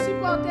 aidez-nous à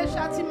supporter le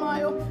châtiment.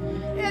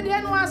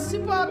 Aidez-nous à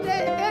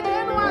supporter,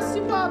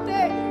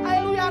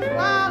 Alléluia,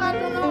 gloire à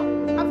ton nom,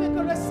 afin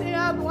que le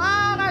Seigneur,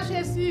 gloire à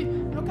Jésus,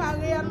 nous car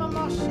réellement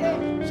marcher,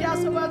 cher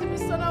Sauveur du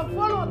puissant, notre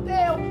volonté,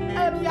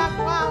 Alléluia,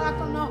 gloire à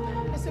ton nom.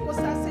 Et c'est comme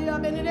ça, Seigneur,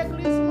 bénis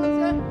l'Église, mon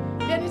Dieu.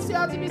 Bénis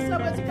Seigneur du puissant,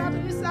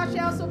 prédicatrice, la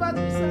cher Sauveur du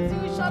puissant,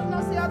 dirigeante,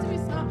 non, Seigneur du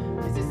puissant,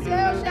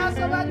 musicien, cher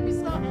Sauveur du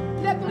puissant,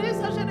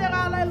 l'Église en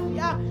général,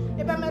 Alléluia.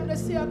 Et permettre le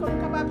Seigneur que nous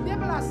sommes capables de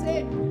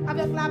déplacer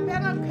avec la paix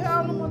dans le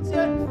cœur, mon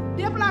Dieu.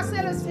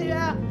 Déplacer le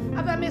Seigneur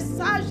avec un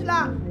message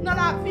là dans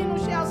la vie, nous,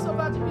 cher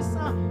Sauveur du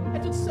puissant.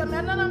 Et toute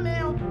semaine, dans nos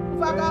mains, on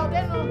va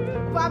garder nous,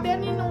 on va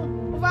bénir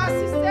nous, on va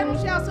assister nous,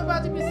 cher Sauveur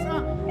du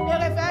puissant. Les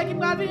réveils qui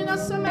vont venir dans la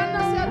semaine,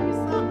 dans Seigneur du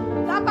puissant.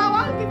 La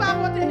parole qui va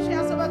protéger,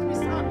 cher Sauveur du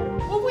puissant.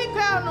 Ouvrez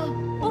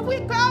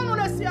cœur nous,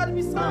 le Seigneur du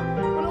puissant,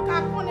 pour nous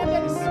connaître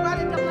béni soit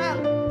l'Éternel.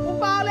 Pour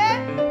parler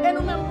et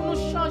nous-mêmes pour nous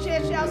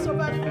changer, cher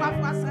Sauveur du roi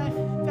fois saint.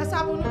 Fais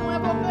ça pour nous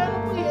invoquer,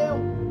 nous prier.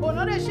 Au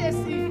nom de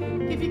Jésus,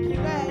 qui vit, qui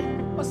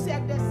règne, au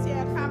siècle des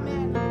siècles.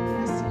 Amen.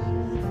 Merci.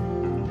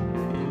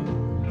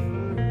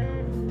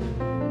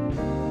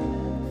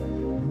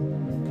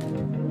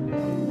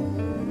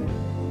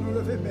 Nous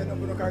levons maintenant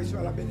pour nous carrer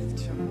à la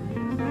bénédiction.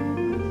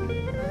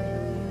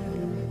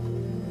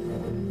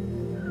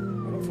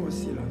 On fait un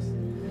silence.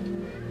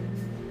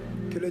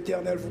 Que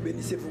l'Éternel vous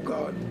bénisse et vous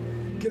garde.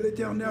 Que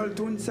l'Éternel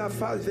tourne sa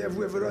face vers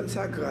vous et vous donne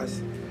sa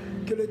grâce.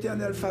 Que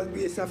l'Éternel fasse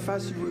briller sa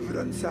face sur vous et vous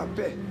donne sa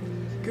paix.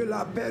 Que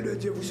la paix de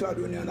Dieu vous soit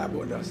donnée en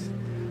abondance.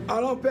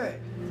 Allons en paix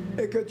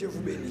et que Dieu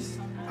vous bénisse.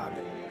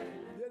 Amen.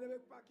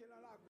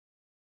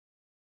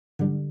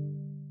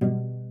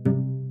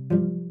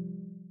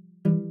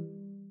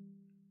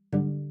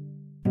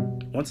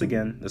 Once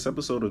again, this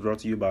episode was brought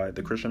to you by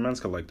the Christian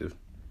Men's Collective.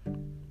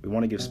 We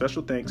want to give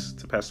special thanks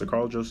to Pastor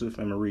Carl Joseph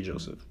and Marie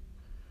Joseph.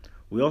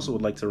 We also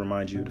would like to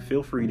remind you to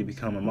feel free to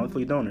become a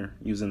monthly donor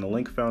using the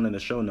link found in the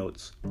show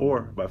notes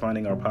or by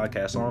finding our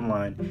podcast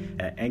online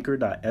at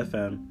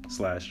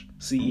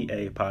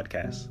anchor.fm/CEA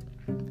podcast.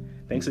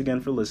 Thanks again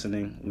for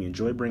listening. We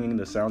enjoy bringing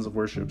the sounds of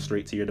worship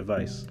straight to your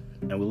device,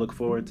 and we look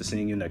forward to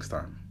seeing you next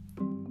time.